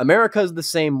 America is the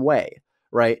same way,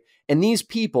 right? And these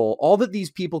people, all that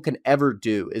these people can ever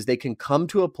do is they can come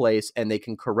to a place and they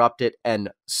can corrupt it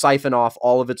and siphon off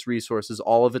all of its resources,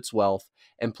 all of its wealth,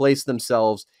 and place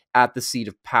themselves at the seat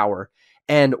of power.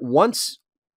 And once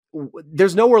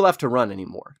there's nowhere left to run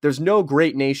anymore. There's no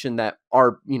great nation that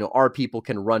our people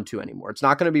can run to anymore. It's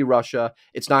not going to be Russia.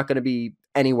 It's not going to be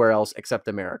anywhere else except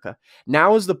America.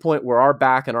 Now is the point where our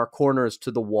back and our corner is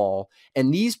to the wall,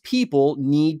 and these people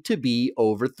need to be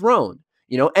overthrown.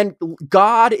 You know, and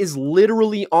God is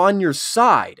literally on your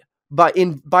side by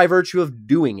virtue of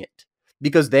doing it,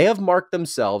 because they have marked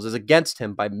themselves as against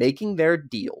him by making their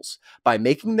deals, by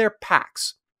making their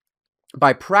pacts,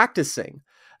 by practicing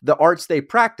the arts they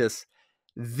practice.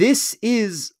 This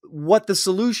is what the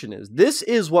solution is. This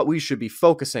is what we should be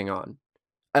focusing on,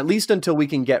 at least until we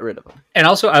can get rid of them. And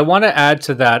also, I want to add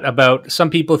to that about,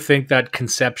 some people think that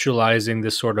conceptualizing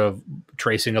this sort of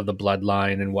tracing of the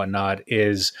bloodline and whatnot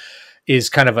is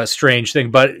kind of a strange thing.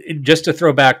 But just to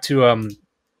throw back to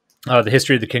The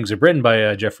History of the Kings of Britain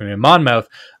by Geoffrey Monmouth,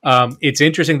 it's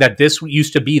interesting that this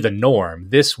used to be the norm.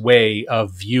 This way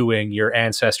of viewing your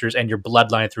ancestors and your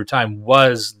bloodline through time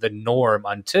was the norm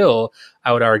until,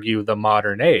 I would argue, the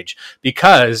modern age.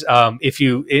 Because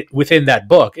within that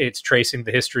book, it's tracing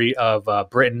the history of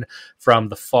Britain from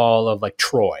the fall of like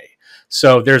Troy.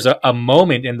 So there's a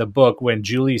moment in the book when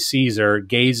Julius Caesar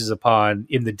gazes upon,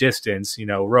 in the distance, you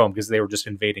know, Rome, because they were just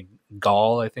invading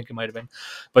Gaul, I think it might have been.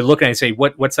 But looking and say,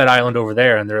 what's that island over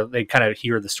there? And they kind of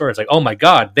hear the story. It's like, oh my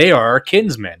God, they are our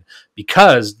kinsmen,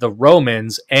 because the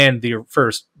Romans and the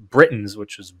first Britons,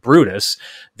 which was Brutus,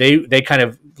 they're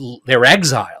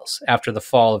exiles after the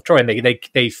fall of Troy, and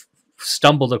they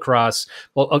stumbled across,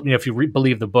 well, you know, if you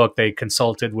believe the book, they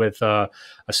consulted with a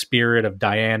spirit of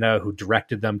Diana who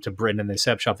directed them to Britain, and they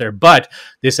set shop there. But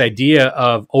this idea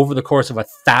of, over the course of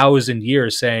 1,000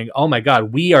 years, saying, oh my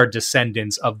God, we are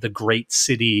descendants of the great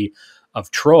city of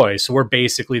Troy, so we're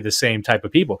basically the same type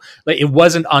of people. Like, it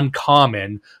wasn't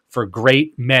uncommon for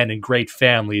great men and great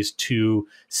families to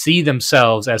see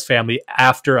themselves as family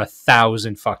after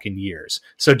 1,000 fucking years.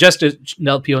 So just to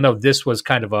let people know, this was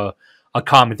kind of a a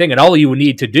common thing. And all you would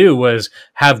need to do was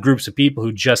have groups of people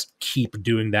who just keep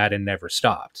doing that and never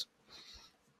stopped.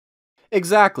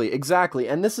 Exactly, exactly.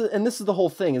 And this is the whole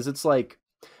thing, is it's like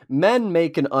men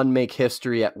make and unmake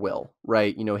history at will,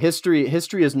 right? You know, history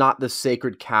is not this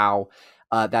sacred cow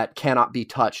that cannot be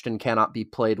touched and cannot be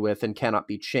played with and cannot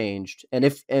be changed. And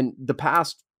the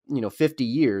past, 50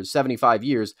 years, 75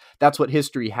 years, that's what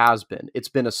history has been. It's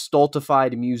been a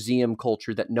stultified museum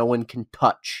culture that no one can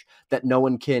touch, that no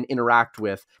one can interact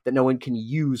with, that no one can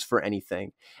use for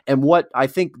anything. And what I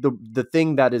think the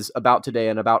thing that is about today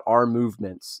and about our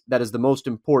movements that is the most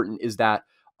important is that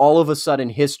all of a sudden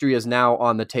history is now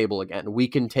on the table again. We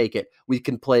can take it, we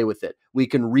can play with it, we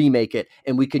can remake it,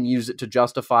 and we can use it to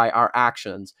justify our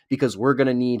actions, because we're going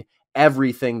to need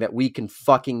everything that we can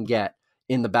fucking get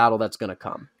in the battle that's going to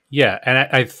come. Yeah,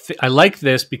 and I like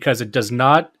this because it does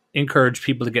not encourage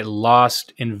people to get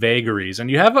lost in vagaries. And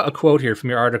you have a quote here from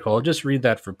your article. I'll just read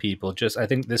that for people. I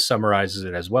think this summarizes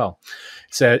it as well.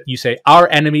 You say, our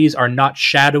enemies are not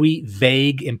shadowy,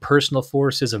 vague, impersonal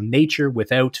forces of nature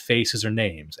without faces or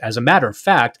names. As a matter of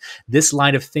fact, this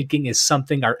line of thinking is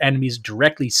something our enemies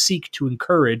directly seek to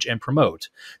encourage and promote.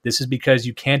 This is because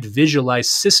you can't visualize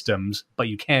systems, but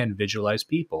you can visualize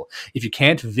people. If you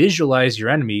can't visualize your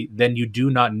enemy, then you do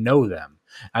not know them.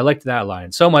 I liked that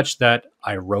line so much that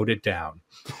I wrote it down.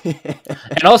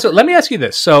 And also, let me ask you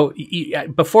this. So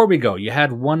before we go, you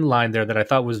had one line there that I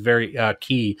thought was very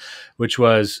key, which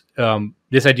was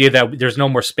this idea that there's no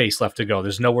more space left to go.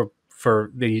 There's nowhere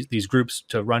for these groups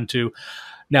to run to.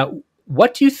 Now,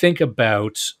 what do you think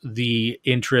about the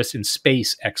interest in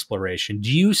space exploration? Do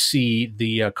you see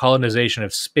the colonization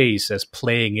of space as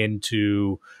playing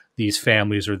into these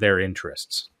families or their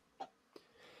interests?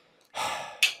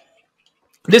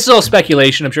 This is all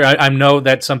speculation. I'm sure I know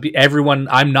that everyone.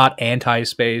 I'm not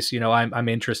anti-space. I'm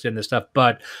interested in this stuff,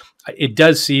 but it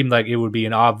does seem like it would be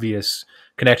an obvious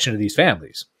connection to these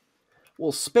families.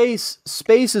 Well, space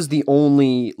is the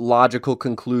only logical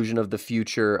conclusion of the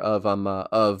future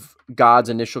of God's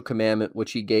initial commandment,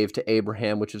 which He gave to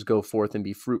Abraham, which is go forth and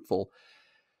be fruitful.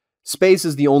 Space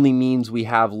is the only means we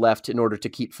have left in order to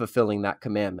keep fulfilling that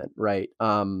commandment, right?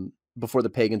 Before the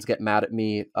pagans get mad at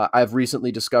me, I've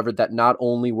recently discovered that not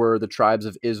only were the tribes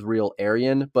of Israel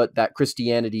Aryan, but that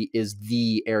Christianity is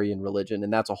the Aryan religion,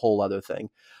 and that's a whole other thing.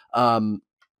 But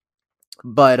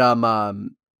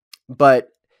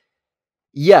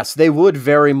yes, they would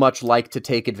very much like to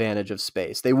take advantage of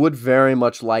space. They would very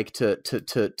much like to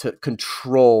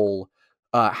control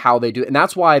how they do it. And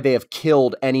that's why they have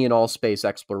killed any and all space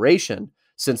exploration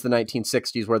since the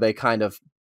 1960s, where they kind of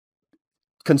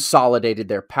consolidated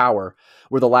their power,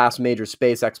 where the last major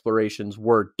space explorations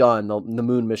were done, the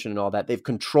moon mission and all that. They've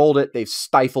controlled it. They've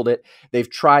stifled it. They've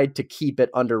tried to keep it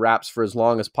under wraps for as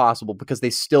long as possible because they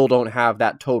still don't have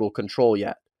that total control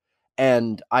yet.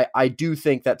 And I do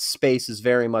think that space is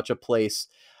very much a place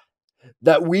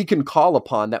that we can call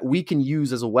upon, that we can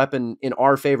use as a weapon in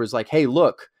our favor. It's like, hey,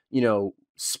 look,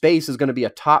 space is going to be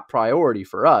a top priority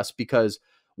for us, because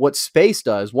what space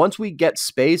does, once we get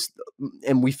space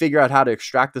and we figure out how to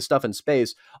extract the stuff in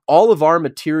space, all of our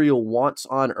material wants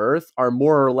on Earth are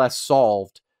more or less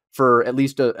solved for at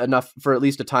least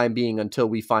a time being, until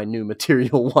we find new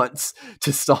material wants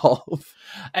to solve.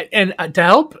 And to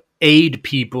help aid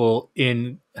people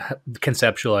in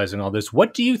conceptualizing all this,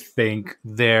 what do you think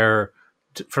their,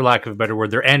 for lack of a better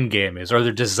word, their end game is, or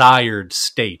their desired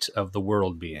state of the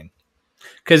world being?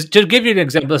 Because to give you an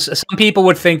example, some people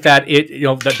would think that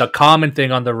the common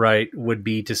thing on the right would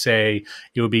be to say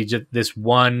it would be just this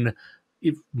one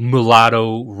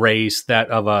mulatto race that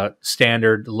of a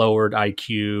standard lowered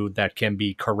IQ that can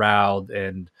be corralled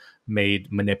and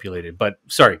manipulated. But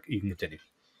sorry, you can continue.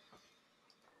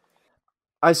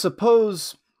 I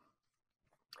suppose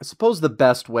the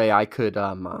best way I could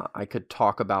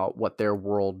talk about what their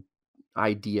world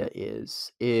idea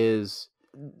is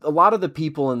a lot of the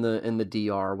people in the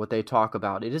DR, what they talk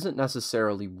about, it isn't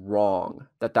necessarily wrong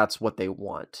that that's what they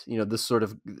want. This sort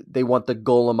of, they want the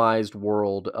golemized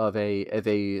world of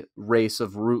a race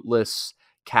of rootless,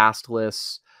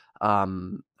 casteless,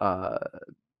 landless,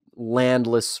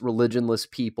 religionless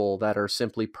people that are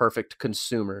simply perfect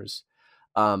consumers,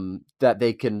 that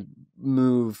they can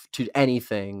move to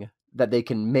anything, that they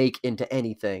can make into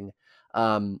anything,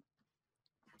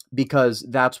 because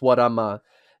that's what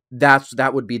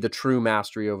that would be the true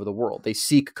mastery over the world. They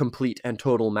seek complete and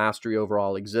total mastery over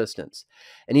all existence.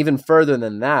 And even further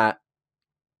than that,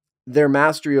 their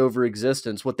mastery over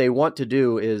existence, what they want to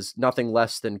do is nothing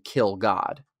less than kill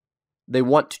God. They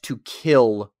want to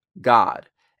kill God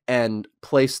and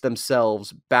place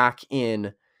themselves back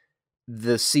in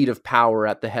the seat of power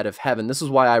at the head of heaven. This is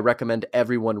why I recommend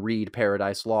everyone read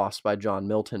Paradise Lost by John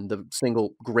Milton, the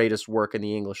single greatest work in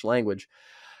the English language.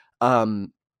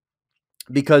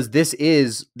 Because this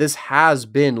has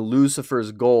been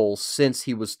Lucifer's goal since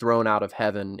he was thrown out of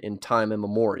heaven in time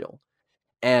immemorial.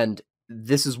 And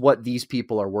this is what these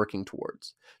people are working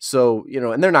towards. So,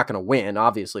 and they're not going to win,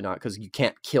 obviously not, because you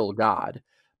can't kill God,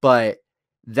 but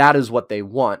that is what they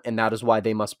want, and that is why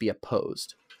they must be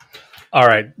opposed. All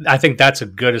right. I think that's a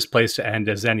goodest place to end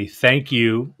as any. Thank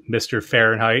you, Mr.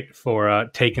 Fahrenheit, for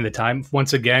taking the time.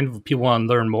 Once again, if people want to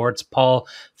learn more, it's Paul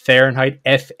Fahrenheit,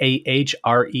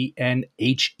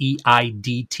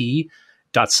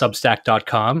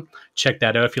 FAHRENHEIDT.substack.com. Check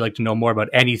that out if you'd like to know more about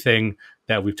anything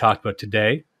that we've talked about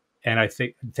today. And I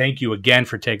thank you again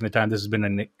for taking the time. This has been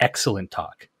an excellent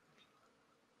talk.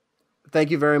 Thank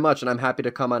you very much, and I'm happy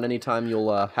to come on anytime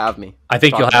you'll have me. I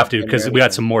think you'll have to, because we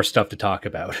got some more stuff to talk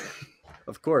about.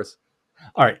 Of course.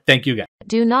 All right. Thank you, guys.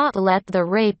 Do not let the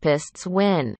rapists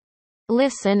win.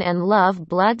 Listen and love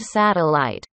Blood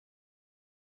Satellite.